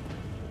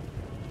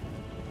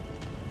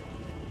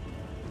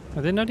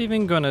 Are they not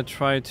even gonna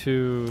try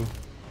to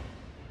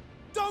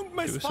Don't do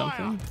misfire!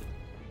 something?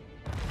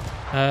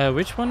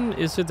 Which one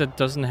is it that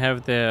doesn't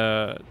have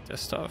their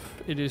stuff?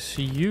 It is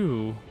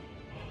you.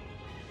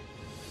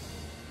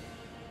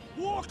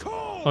 War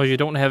call! Oh, you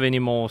don't have any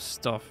more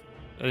stuff,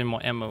 any more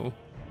ammo.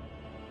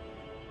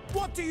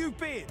 What do you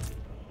bid?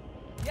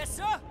 Yes,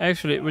 sir.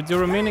 Actually, with your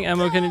remaining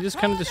ammo, can you just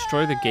kind of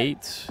destroy the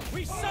gate?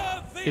 We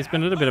serve the It's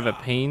been a little bit of a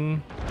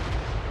pain.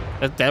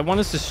 That one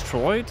is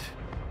destroyed?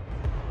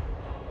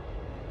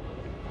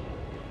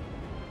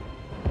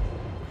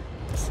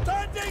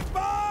 Standing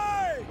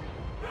by!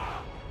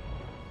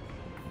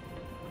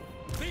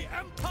 The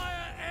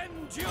Empire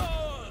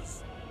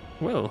endures!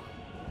 Well,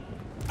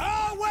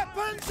 Our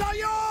weapons are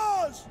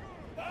yours!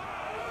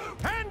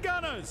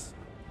 Handgunners!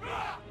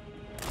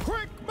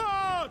 Quick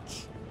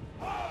march!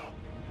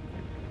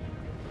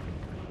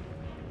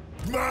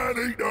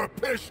 Man-eater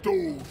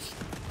pistols!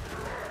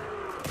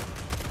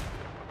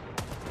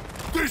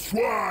 This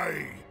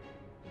way!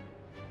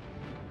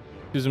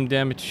 do some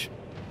damage.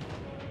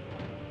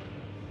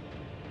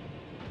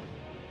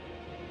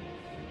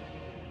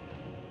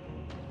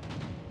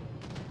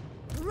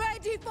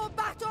 Ready for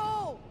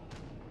battle!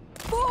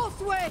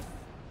 Forthwith!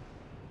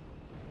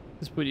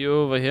 Let's put you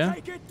over here.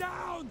 Take it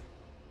down!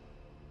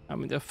 I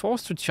mean, they're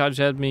forced to charge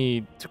at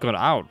me to get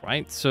out,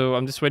 right? So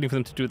I'm just waiting for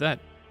them to do that.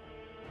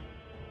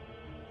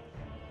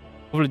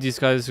 Hopefully these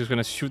guys are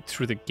gonna shoot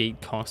through the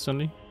gate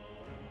constantly.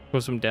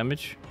 Cause some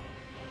damage.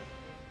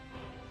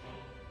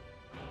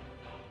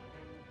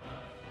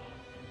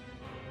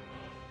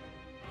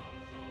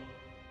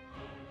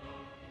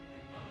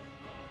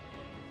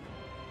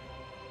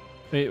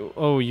 Wait,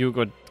 oh, you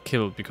got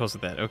killed because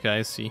of that. Okay,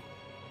 I see.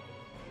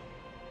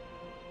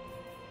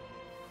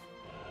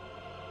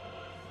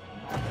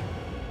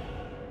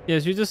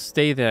 Yes, you just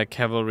stay there,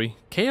 cavalry.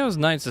 Chaos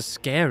Knights are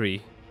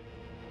scary.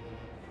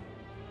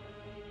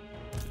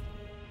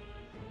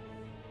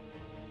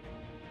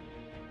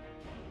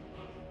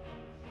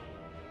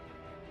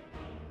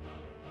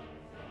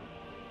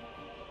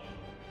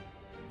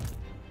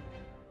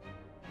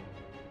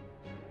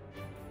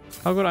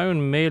 How good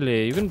iron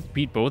melee? You can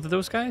beat both of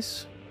those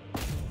guys?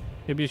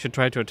 Maybe you should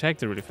try to attack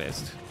them really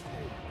fast.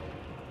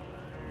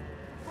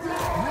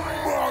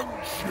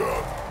 Munch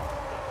 'em!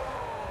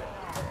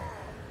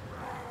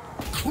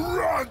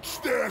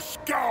 Crunch their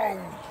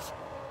skulls!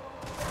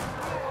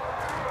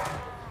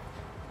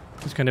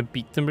 Just gonna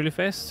beat them really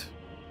fast.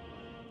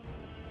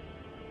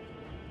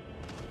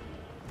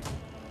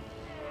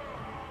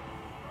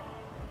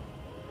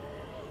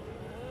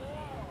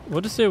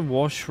 What does the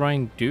war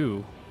shrine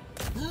do?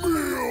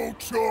 Meal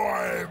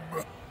time!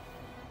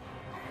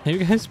 Can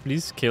you guys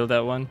please kill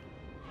that one?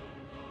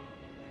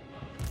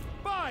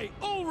 By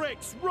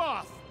Ulrich's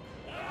wrath!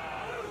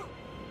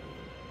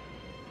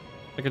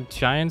 Like a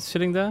giant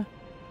sitting there?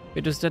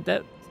 Wait, does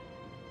that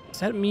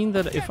mean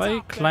that if I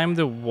climb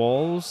the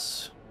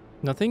walls,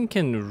 nothing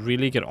can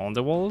really get on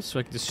the walls, so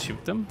I can just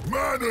shoot them?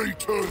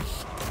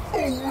 Man-eaters!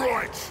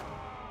 Alright!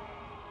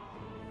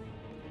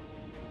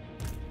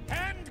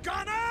 Hand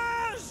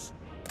gunners!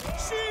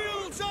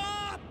 Shields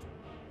up!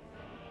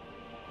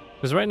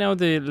 Because right now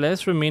the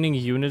last remaining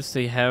units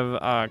they have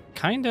are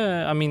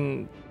kinda, I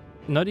mean,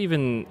 not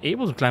even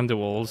able to climb the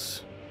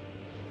walls.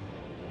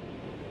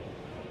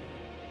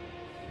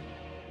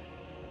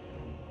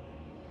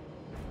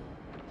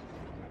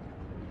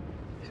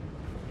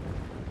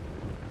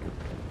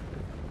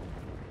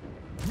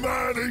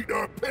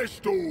 Man-eater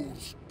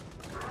pistols!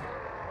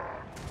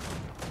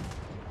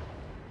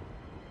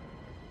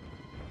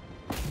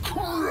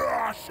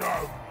 Crush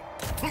 'em!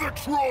 For the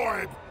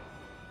tribe!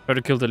 Try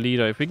to kill the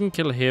leader. If we can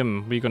kill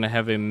him, we're gonna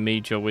have a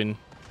major win.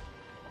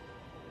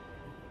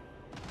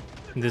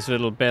 In this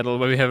little battle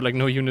where we have like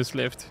no units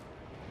left.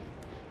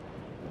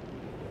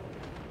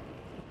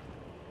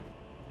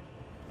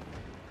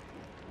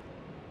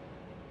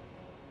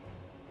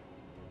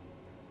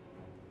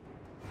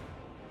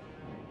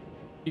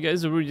 You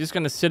guys are really just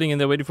kind of sitting in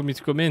there waiting for me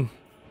to come in.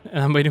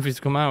 And I'm waiting for you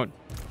to come out.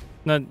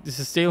 This is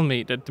a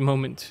stalemate at the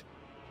moment.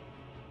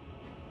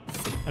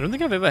 I don't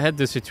think I've ever had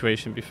this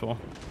situation before.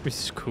 Which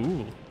is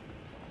cool.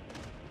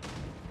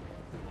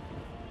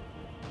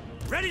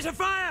 Ready to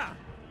fire!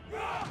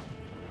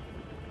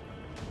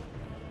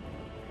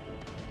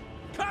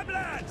 Come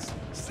lads!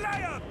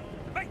 Slay 'em!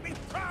 Make me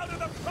proud of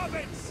the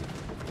province!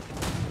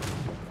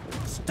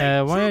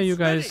 Why are you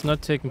guys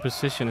not taking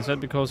position? Is that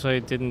because I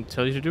didn't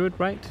tell you to do it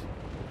right?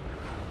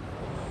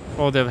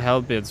 Oh, they have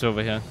halberds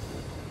over here.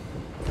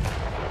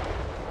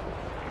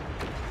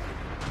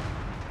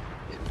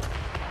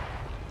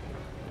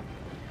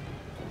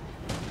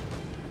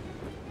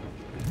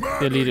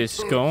 The leader is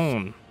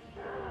gone.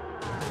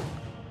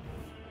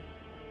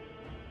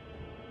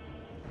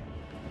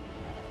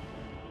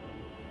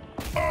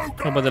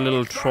 How about the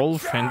little troll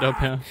friend up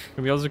here?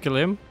 Can we also kill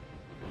him?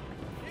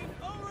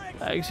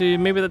 Actually,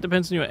 maybe that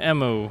depends on your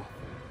ammo.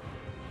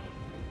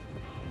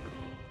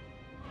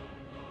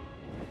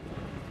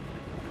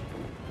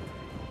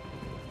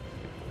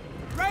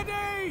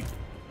 Ready!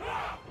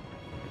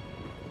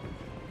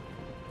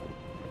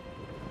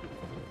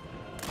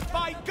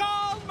 By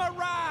Karl!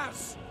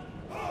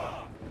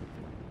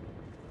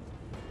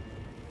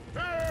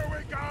 Here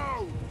we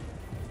go!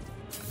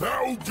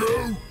 That'll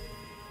do!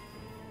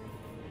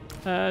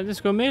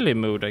 Just go melee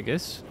mode, I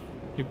guess.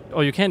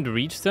 You can't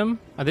reach them?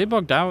 Are they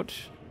bugged out?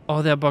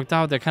 Oh, they're bugged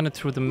out. They're kind of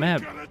through the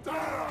map.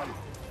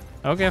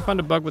 Okay, I found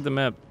a bug with the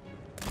map.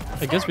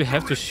 I guess we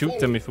have to shoot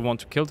them if we want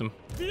to kill them.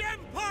 The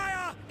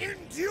Empire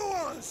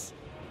endures!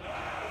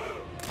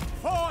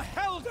 For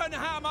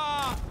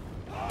Heldenhammer!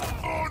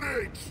 On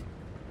it!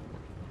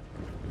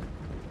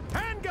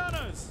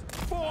 Handgunners!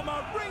 Form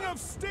a ring of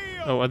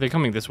steel! Oh, are they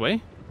coming this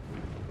way?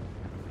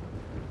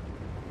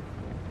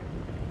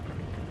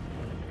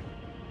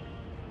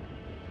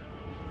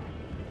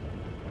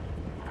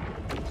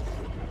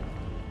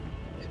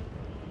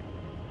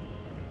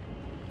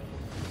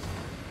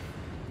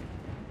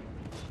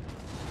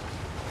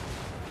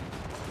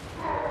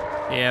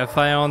 Yeah,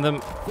 fire on them.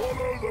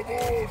 Follow the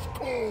war's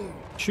call!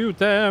 Shoot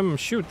them!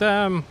 Shoot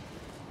them!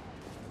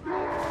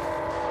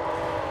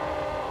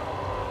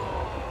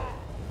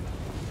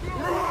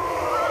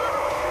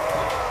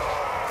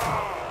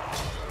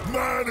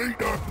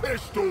 Man-eater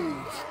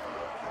pistols!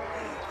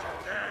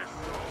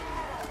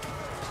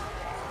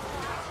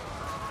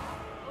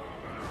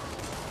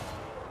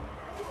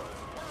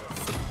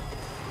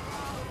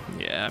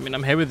 Yeah, I mean,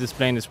 I'm happy this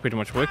plane is pretty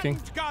much working.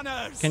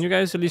 Handgunners! Can you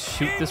guys at least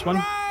shoot this one?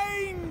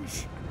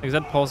 Range! Is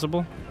that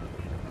possible?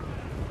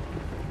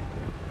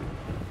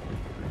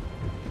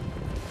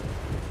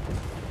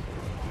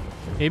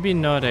 Maybe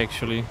not,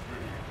 actually.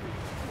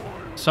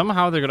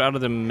 Somehow they got out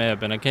of the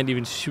map and I can't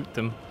even shoot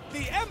them.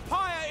 The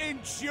Empire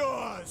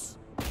endures!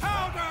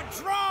 Powder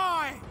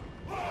dry!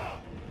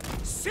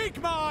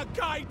 Sigmar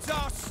guides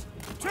us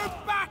to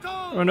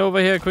battle! Run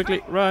over here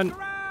quickly, run!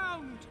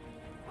 Ground!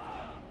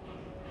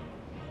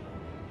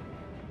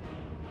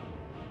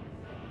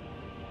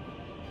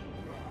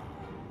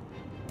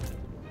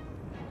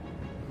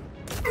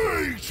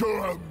 Eat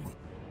 'em!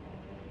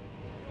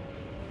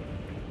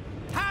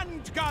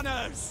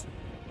 Handgunners!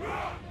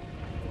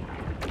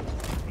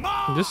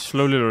 I'm just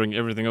slowly luring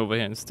everything over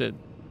here instead.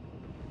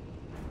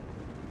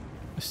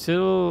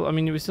 Still, I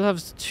mean, we still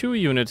have 2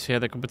 units here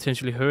that could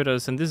potentially hurt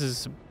us, and this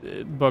is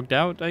bugged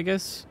out, I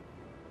guess.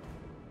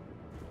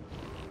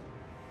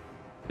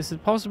 Is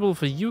it possible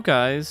for you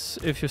guys,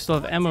 if you still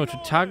have ammo, to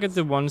target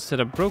the ones that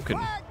are broken?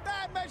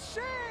 That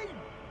machine!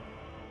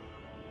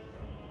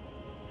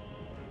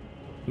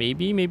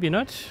 Maybe, maybe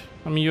not.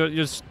 I mean, you're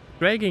just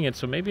dragging it,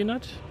 so maybe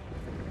not.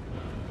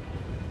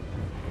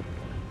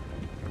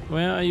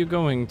 Where are you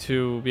going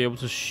to be able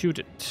to shoot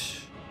it?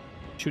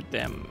 Shoot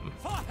them.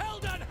 For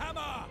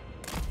Heldenhammer!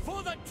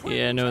 For the twin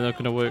Yeah, no, not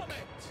gonna work.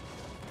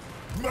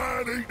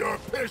 Man-eater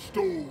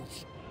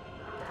pistols!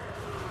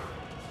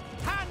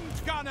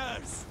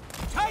 Handgunners!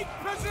 Take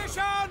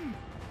position!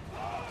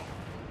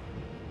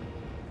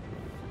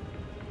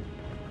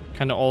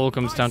 Kinda all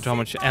comes down to how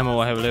much ammo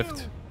I have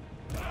left.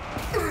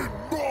 In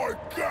my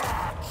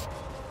guts!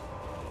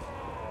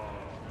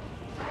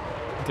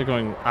 They're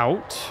going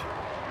out.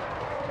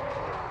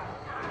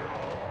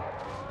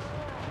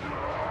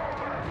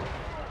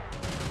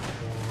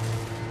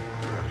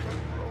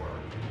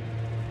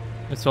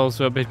 It's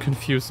also a bit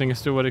confusing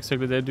as to what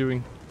exactly they're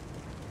doing.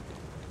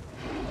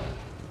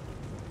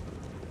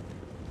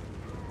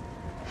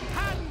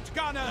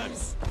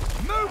 Handgunners!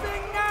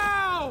 Moving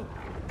now!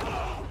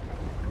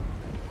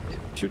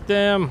 Shoot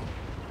them!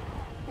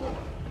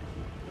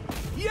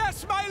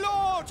 Yes, my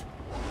lord!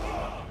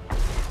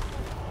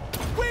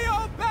 We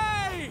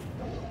obey!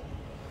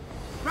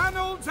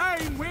 Ranald's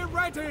aim, we're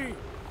ready!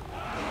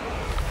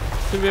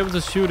 To be able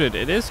to shoot it,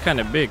 it is kind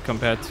of big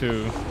compared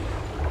to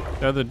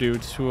the other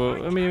dudes who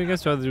are, I mean, I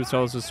guess the other dudes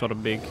are also sort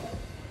of big.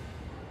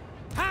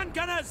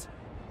 Handgunners!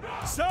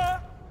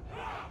 Sir!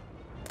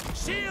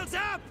 Shields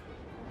up!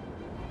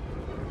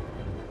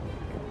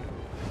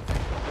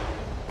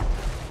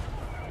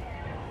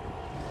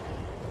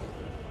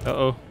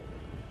 Uh-oh.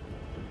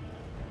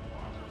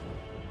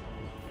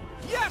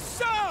 Yes,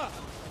 sir!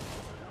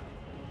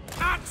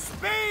 At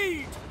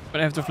speed!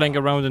 But I have to flank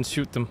around and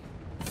shoot them.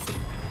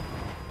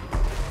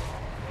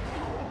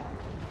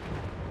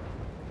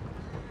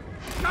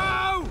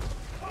 Go!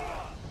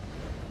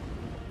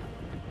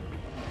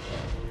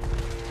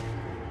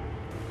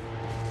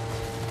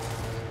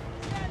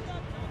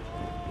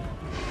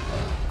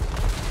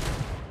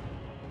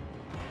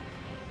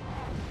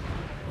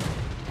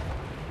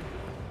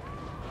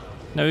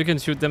 Now you can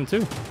shoot them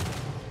too.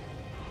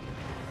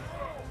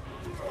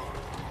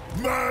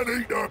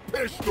 Man-eater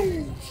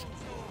pistols!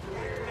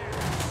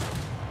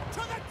 To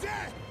the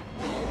death!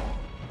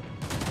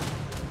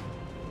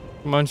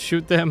 Come on,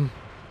 shoot them.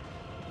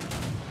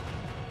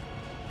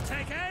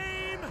 Take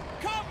aim!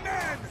 Come,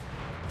 men!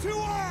 To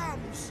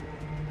arms!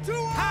 To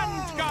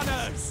arms!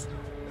 Handgunners!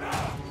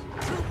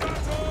 To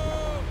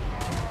battle!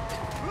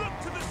 Look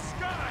to the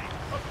sky!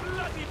 A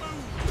bloody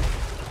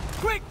move!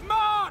 Quick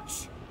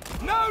march!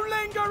 No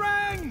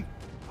lingering!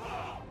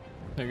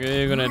 Okay,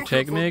 you're gonna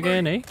take me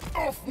again, eh?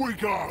 Off we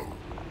go!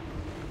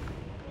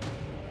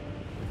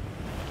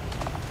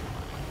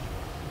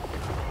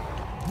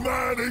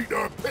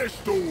 Man-eater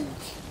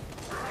pistols!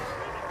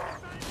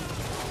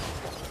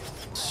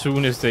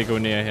 Soon as they go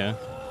near here.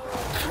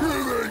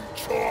 Killing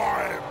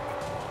time!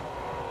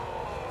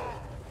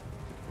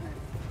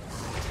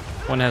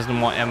 One has no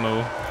more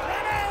ammo.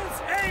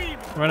 Ranald's aim!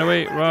 Run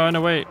away, run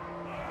away.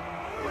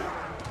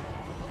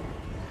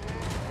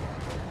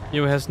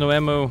 You has no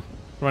ammo.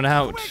 Run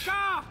out. Quicker!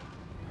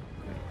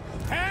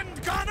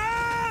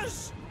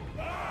 Handgunners!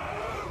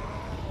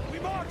 We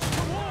march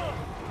to war!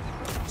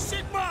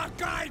 Sigmar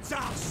guides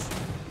us!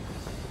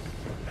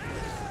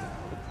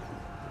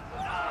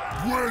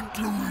 When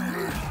do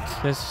we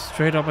eat? There's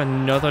straight up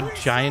another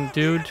giant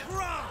dude.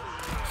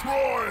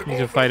 Try Need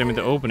to fight him in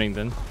the opening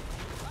then.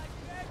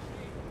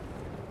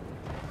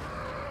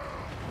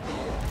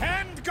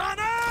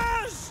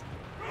 Handgunners!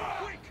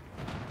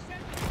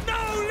 No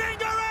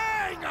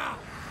lingering!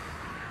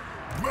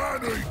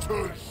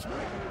 Man-eaters!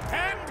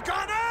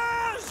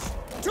 Handgunners!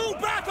 To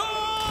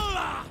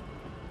battle!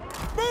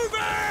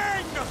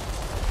 Moving!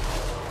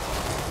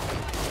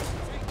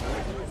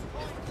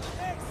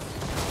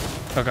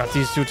 Oh god,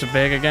 these dudes are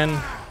back again.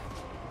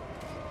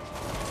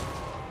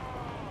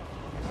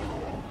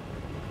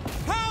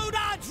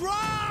 Powder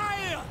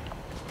dry!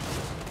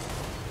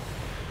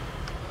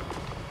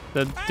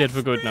 They're dead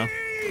for good now.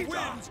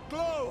 Winds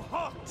glow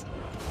hot!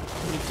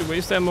 Need to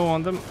waste ammo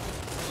on them.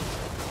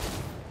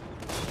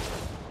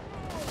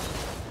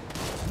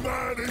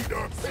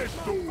 Man-eater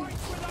pistols!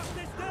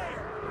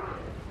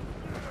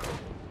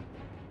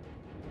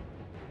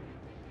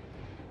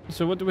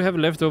 So what do we have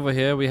left over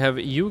here? We have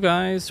you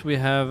guys. We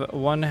have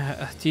one.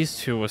 These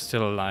two are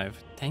still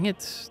alive. Dang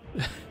it!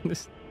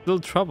 There's still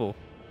trouble.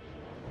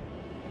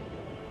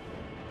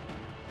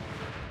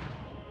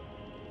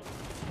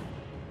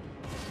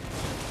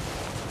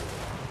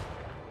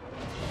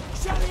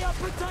 Shalia,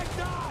 protect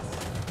us!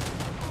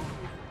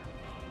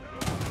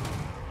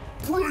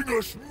 Bring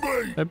us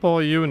meat! My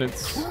poor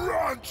units.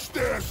 Crunch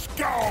their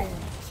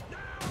skulls!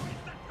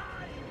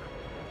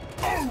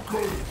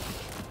 Ogres!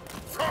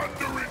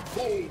 Thundering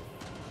forth!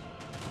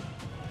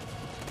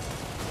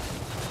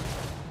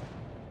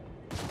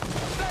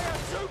 They are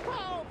too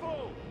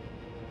powerful!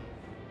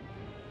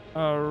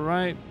 All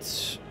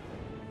right.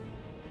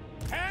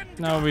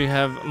 Now we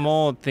have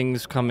more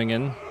things coming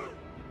in.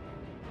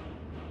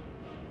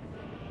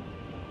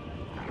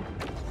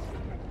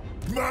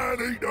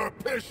 Man-eater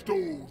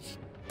pistols!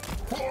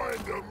 Find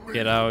them!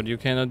 Get out. You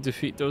cannot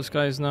defeat those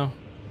guys now.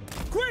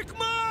 Quick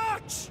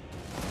march!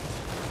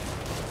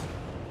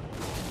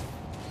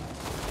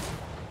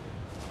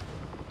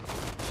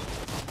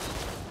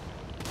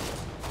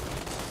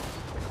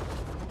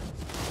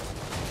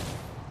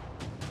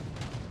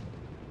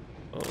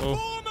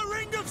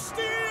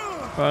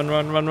 Run,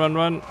 run, run, run,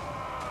 run.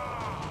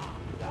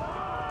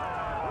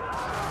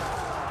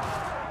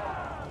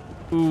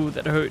 Ooh,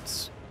 that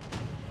hurts.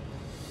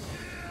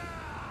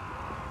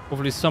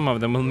 Hopefully some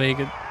of them will make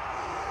it.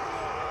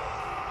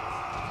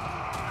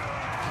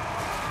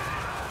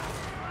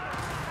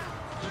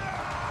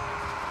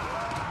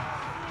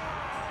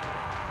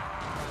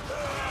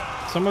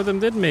 Some of them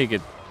did make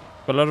it,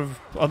 but a lot of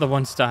other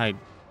ones died.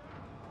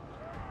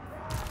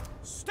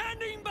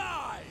 Standing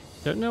by.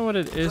 Don't know what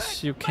it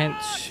is you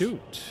can't shoot.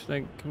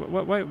 Like,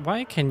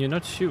 why can you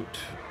not shoot?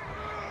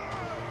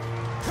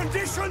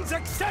 Conditions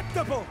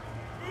acceptable.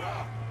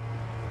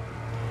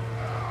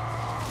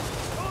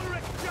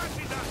 Ulrich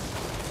judges us.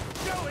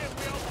 Show him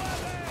we are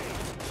worthy.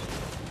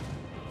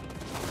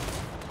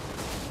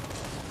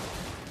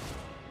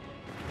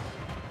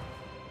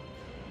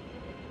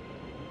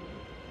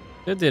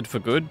 They did for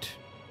good.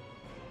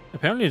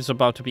 Apparently it's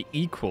about to be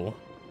equal.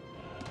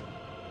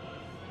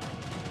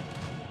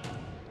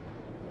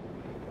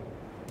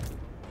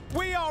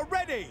 We are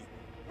ready.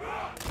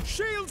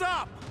 Shields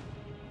up.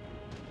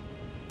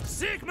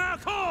 Sigma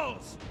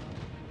calls.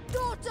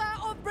 Daughter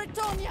of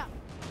Bretonia.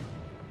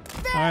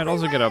 Alright,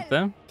 also get up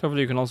well. there.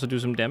 Hopefully you can also do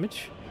some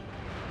damage.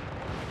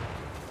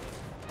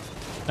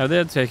 Now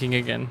they're attacking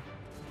again.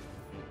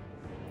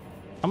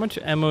 How much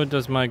ammo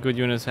does my good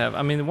units have?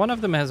 I mean, one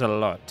of them has a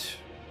lot.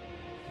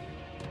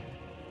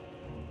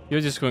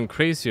 You're just going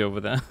crazy over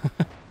there.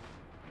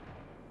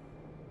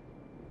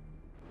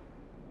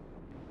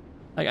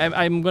 Like,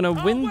 I'm gonna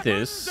win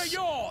this,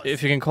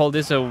 if you can call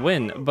this a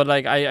win. But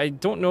like, I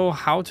don't know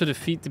how to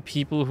defeat the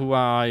people who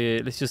are,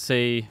 let's just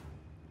say,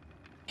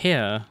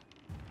 here.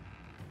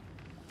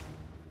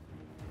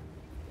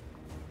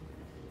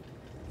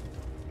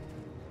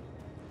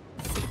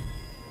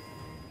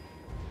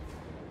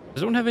 I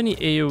don't have any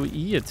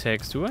AoE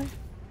attacks, do I?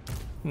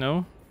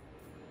 No.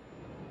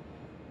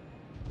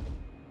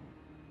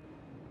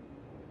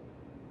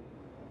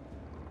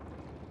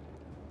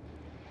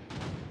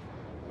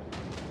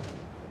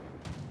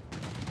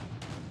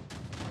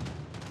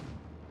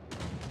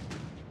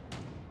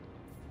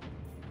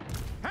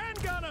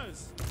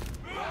 Handgunners.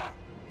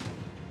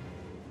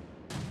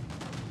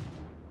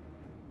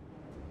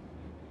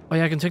 Oh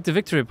yeah, I can take the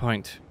victory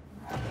point.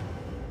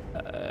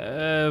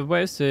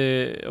 Where's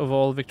the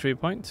overall victory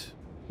point?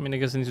 I mean, I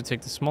guess I need to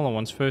take the smaller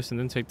ones first and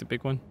then take the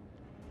big one.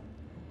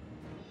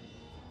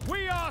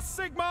 We are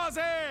Sigma's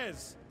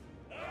heirs.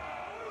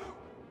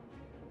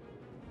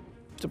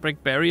 To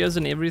break barriers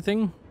and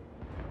everything.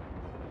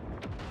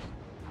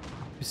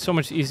 It's so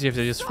much easier if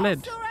they just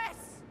fled.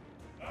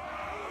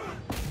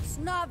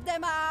 Snuff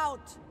them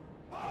out.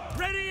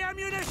 Ready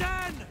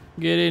ammunition.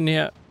 Get in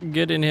here.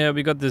 Get in here.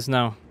 We got this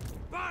now.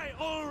 By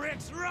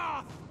Ulrich's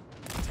wrath.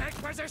 Take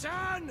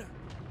position.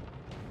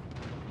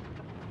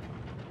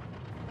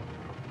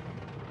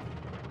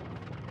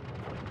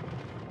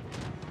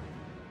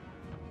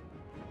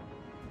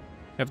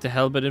 We have the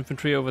halberd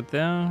infantry over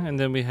there, and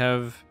then we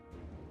have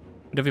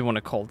whatever you want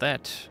to call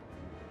that.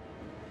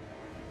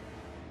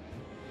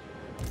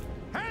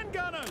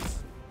 Handgunners.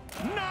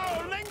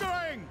 No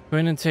lingering. Go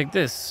in and take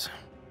this.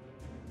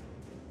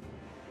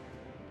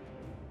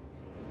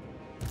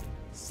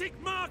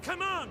 Sigma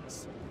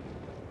commands.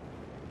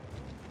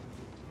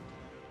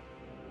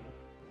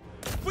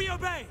 We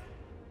obey.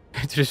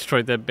 To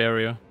destroy that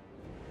barrier.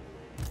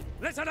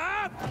 Listen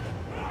up.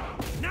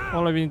 Now.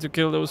 All of you need to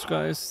kill those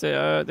guys.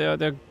 They're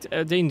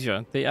a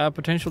danger. They are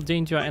potential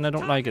danger, and I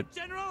don't like it.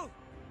 General.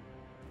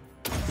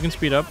 You can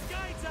speed up.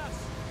 Guides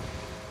us.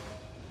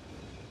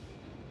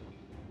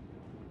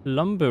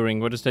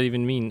 Lumbering. What does that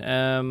even mean?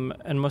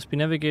 And must be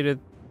navigated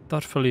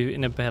thoughtfully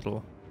in a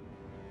battle.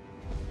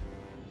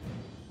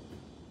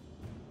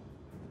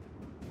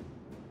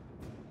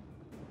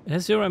 It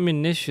has 0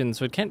 ammunition,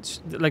 so it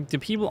can't. Like, the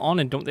people on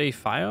it, don't they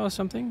fire or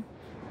something?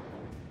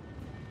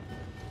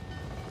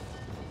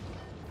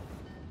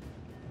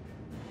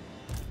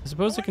 I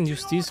suppose I can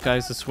use these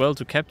guys as well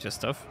to capture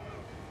stuff.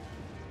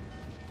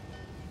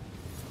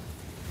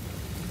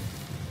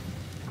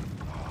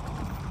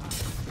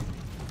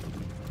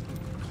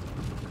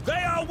 They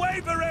are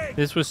wavering.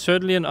 This was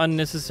certainly an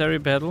unnecessary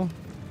battle,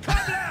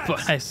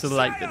 but I still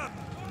liked it.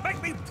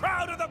 Make me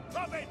proud of the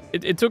prophet.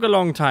 It took a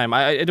long time.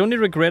 The only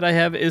regret I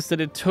have is that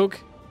it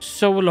took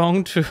so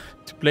long to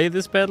play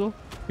this battle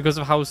because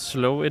of how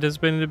slow it has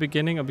been in the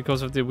beginning, or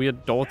because of the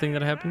weird door thing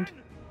that happened.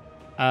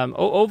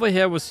 Over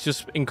here was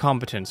just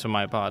incompetence on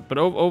my part, but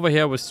over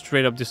here was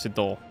straight up just a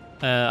door.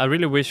 I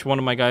really wish one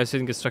of my guys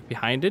didn't get stuck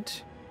behind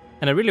it,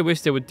 and I really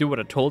wish they would do what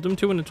I told them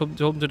to, and I told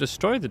them to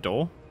destroy the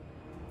door.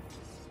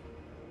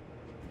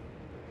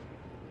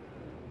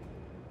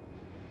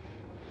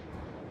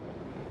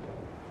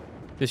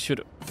 This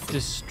should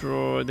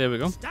destroy. There we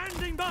go.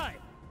 Standing by.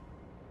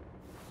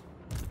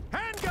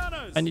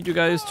 Handgunners. I need you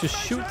guys to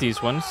shoot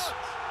these ones.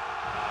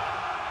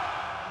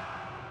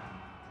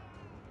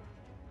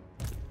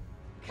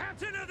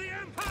 Captain of the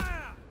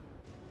Empire.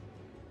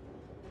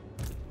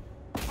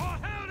 For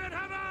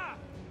Heldenhammer.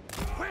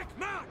 Quick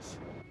march.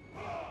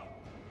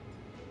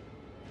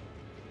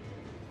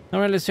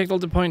 Alright, let's take all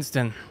the points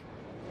then.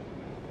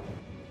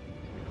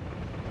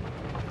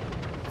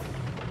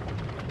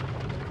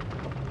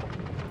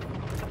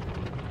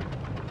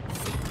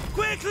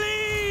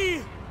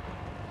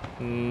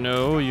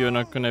 No, you're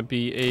not gonna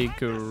be a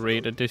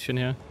great addition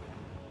here.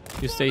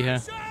 You stay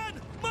here.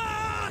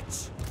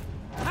 March!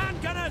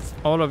 Handgunners!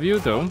 All of you,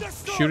 though,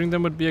 shooting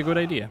them would be a good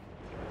idea.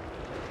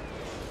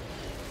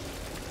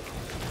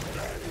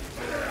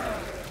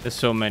 There's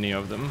so many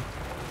of them.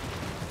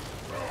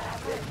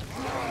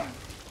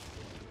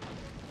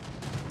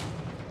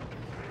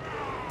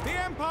 The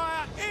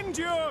Empire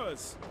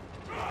endures!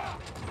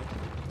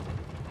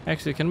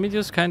 Actually, can we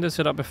just kind of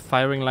set up a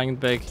firing line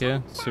back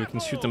here so we can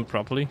shoot them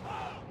properly?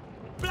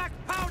 Black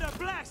powder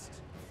blast!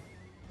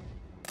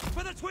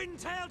 For the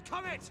twin-tailed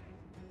comet!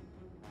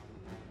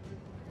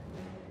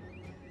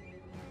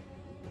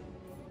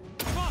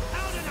 For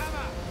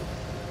Heldenhammer!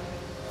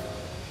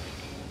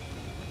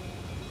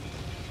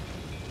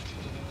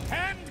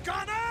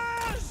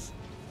 Handgunners!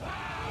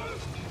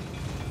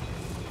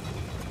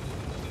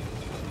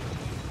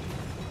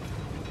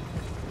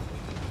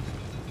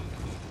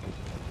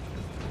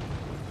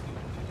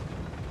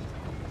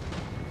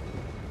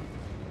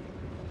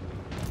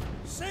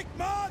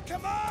 Sigma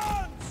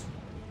commands!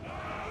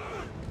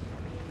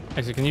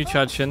 Actually, can you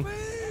charge in?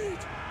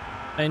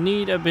 I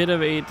need a bit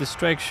of a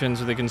distraction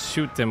so they can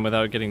shoot them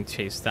without getting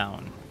chased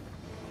down.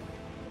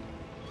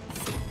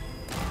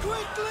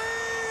 Quickly!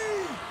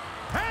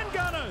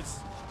 Handgunners!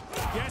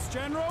 Yes,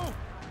 General?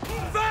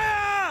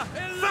 Fire!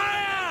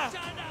 Fire!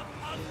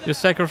 Your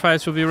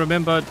sacrifice will be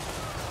remembered.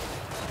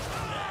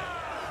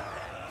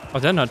 Oh,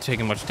 they're not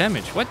taking much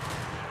damage. What?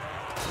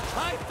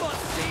 I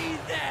foresee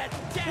their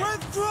death!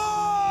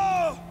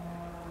 Withdraw!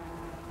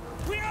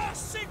 We are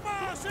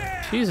Sigma's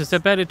here! Jesus,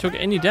 that barely took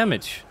any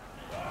damage.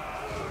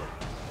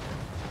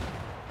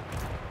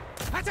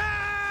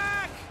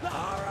 Attack!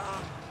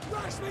 Lara!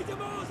 Rush me to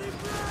Mars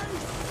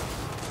embrace!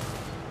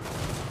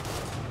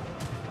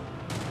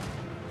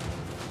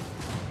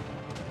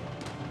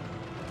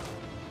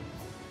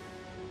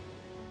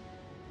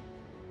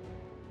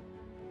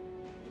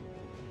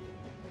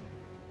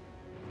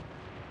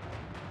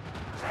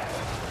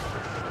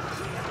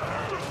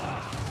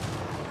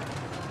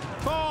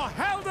 For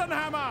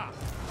Heldenhammer!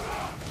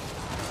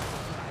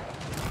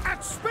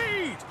 At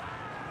speed!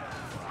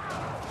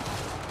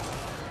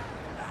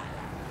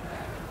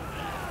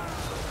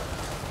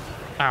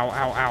 Ow,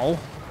 ow, ow.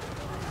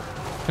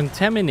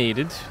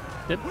 Contaminated.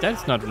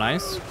 That's not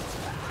nice.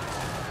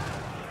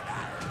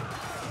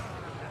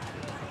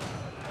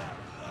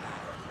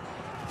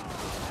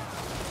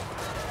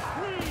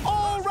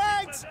 All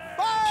ranks!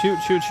 Fire! Shoot,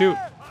 shoot, shoot.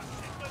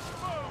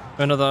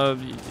 Another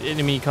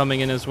enemy coming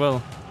in as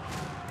well.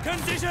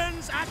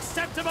 Conditions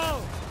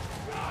acceptable!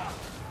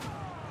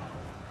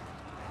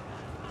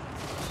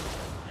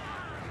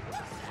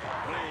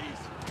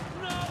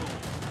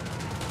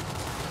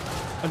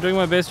 I'm doing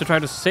my best to try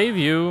to save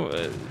you,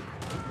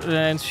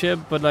 and ship,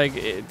 but like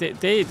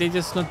they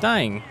just not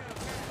dying.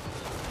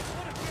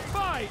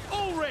 By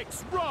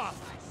Ulrich's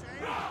wrath!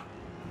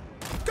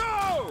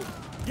 Go!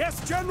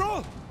 Yes,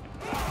 General!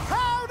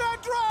 Powder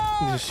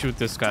draw! Just shoot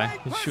this guy.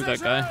 Just shoot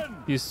that guy.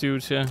 These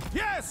dudes here.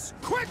 Yes,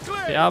 quickly!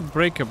 They are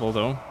breakable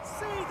though.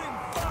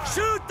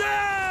 Shoot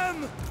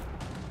them!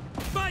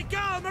 By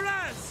Karl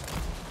Miraz!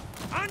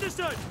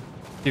 Understood!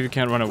 If you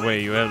can't run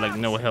away, you have like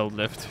no health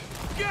left.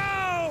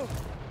 Go!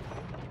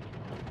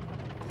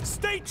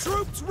 State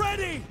troops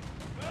ready!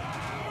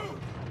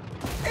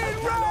 In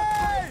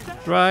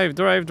range! Drive,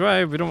 drive,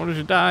 drive. We don't want you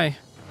to die.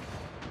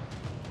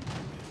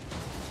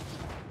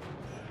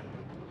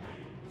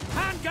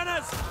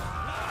 Handgunners!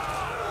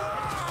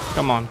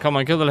 Come on, come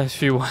on. Kill the last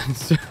few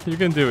ones. You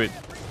can do it.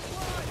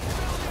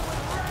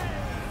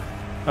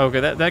 Okay,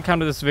 that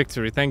counted as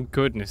victory. Thank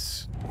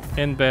goodness.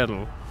 In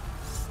battle.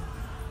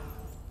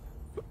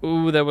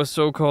 Ooh, that was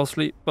so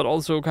costly, but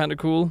also kind of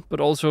cool, but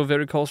also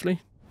very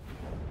costly.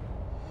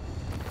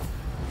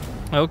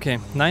 Okay,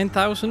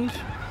 9,000.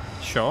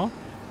 Sure.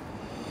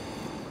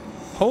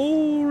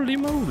 Holy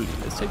moly,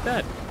 let's take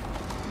that.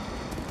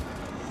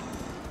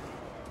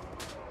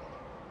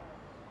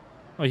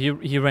 Oh,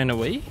 he ran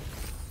away?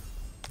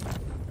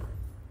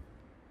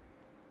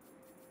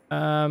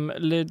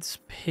 Let's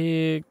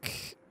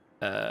pick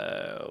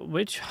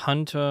which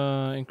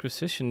Hunter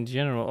Inquisition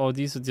General. Oh,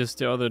 these are just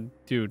the other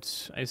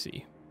dudes. I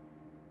see.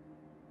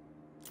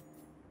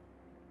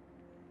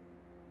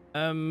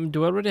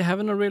 Do I already have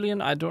an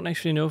Aurelian? I don't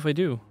actually know if I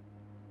do.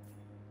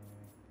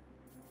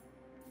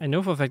 I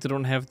know for a fact I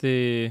don't have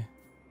the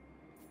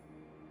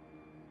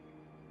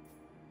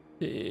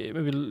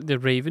maybe the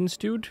Ravens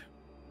dude.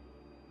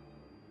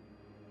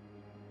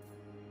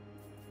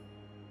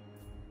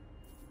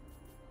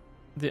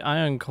 The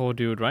Iron Core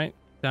dude, right?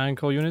 The Iron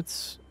Core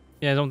units?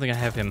 Yeah, I don't think I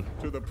have him.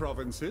 To the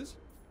provinces?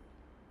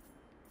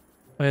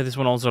 Oh yeah, this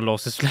one also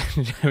lost his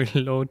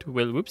legendary load.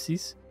 Well,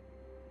 whoopsies.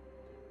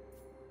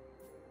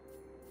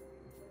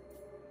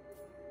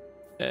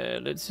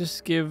 Let's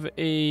just give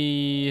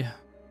a...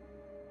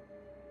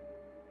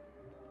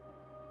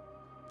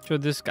 Show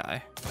this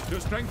guy.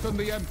 To strengthen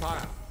the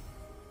Empire.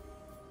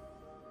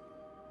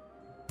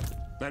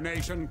 The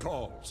nation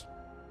calls.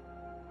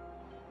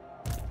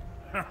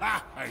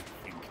 I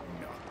think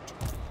not.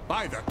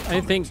 By the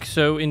I think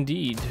so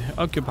indeed.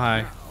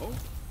 Occupy. Now,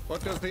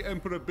 what does the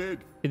Emperor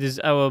bid? It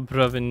is our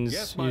province.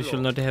 Yes, my You shall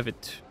lord. not have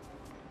it.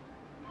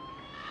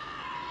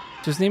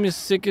 His name is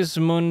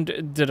Sigismund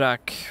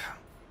Drak.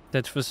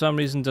 That for some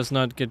reason does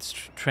not get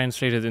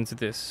translated into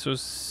this. So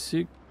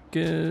Sigismund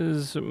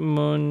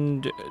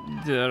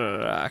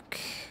Drak.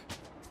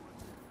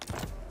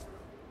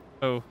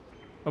 Oh.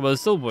 Oh, well, it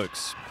still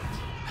works.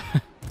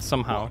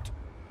 Somehow. What?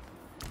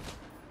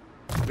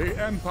 The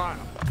Empire.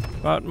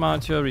 About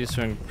Martyr,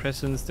 restoring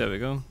presence. There we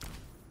go.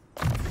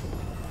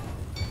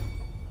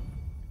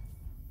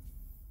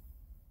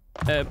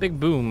 Big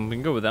boom. We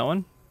can go with that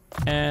one.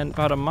 And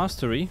about a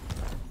mastery.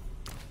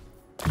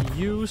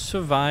 You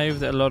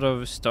survived a lot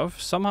of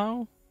stuff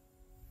somehow.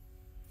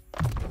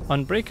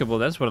 Unbreakable,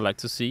 that's what I like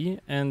to see.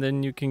 And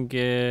then you can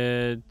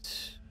get...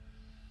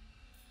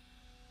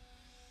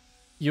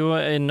 You're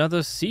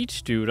another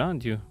siege dude,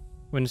 aren't you?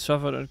 When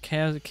suffered a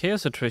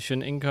chaos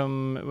attrition,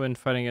 income when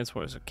fighting against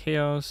warriors of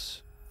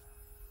chaos.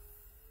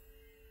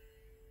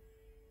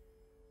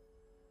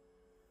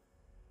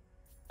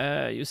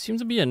 You seem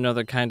to be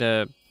another kind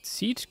of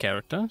siege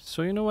character.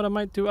 So you know what I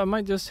might do? I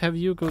might just have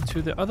you go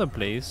to the other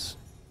place.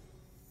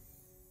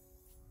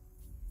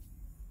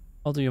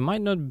 Although you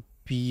might not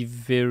be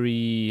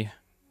very...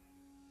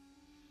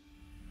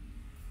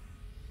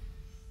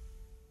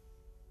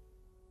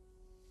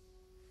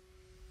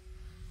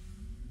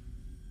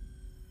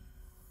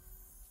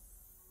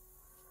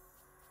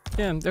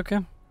 Yeah, okay.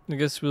 I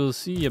guess we'll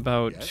see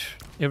about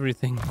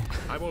everything.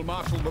 I will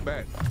marshal the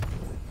men.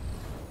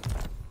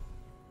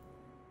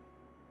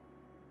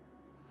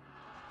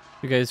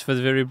 You guys fought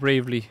very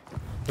bravely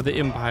for the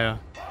Empire.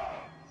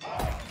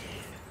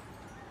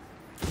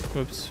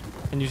 Whoops.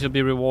 And you shall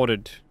be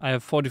rewarded. I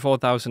have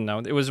 44,000 now.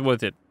 It was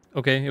worth it.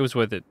 Okay, it was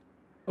worth it.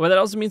 Well, that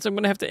also means I'm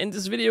gonna have to end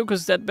this video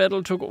because that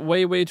battle took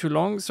way too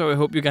long. So I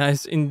hope you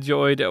guys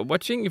enjoyed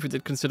watching. If you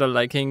did, consider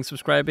liking,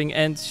 subscribing,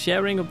 and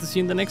sharing. Hope to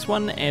see you in the next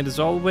one. And as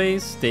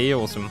always, stay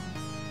awesome.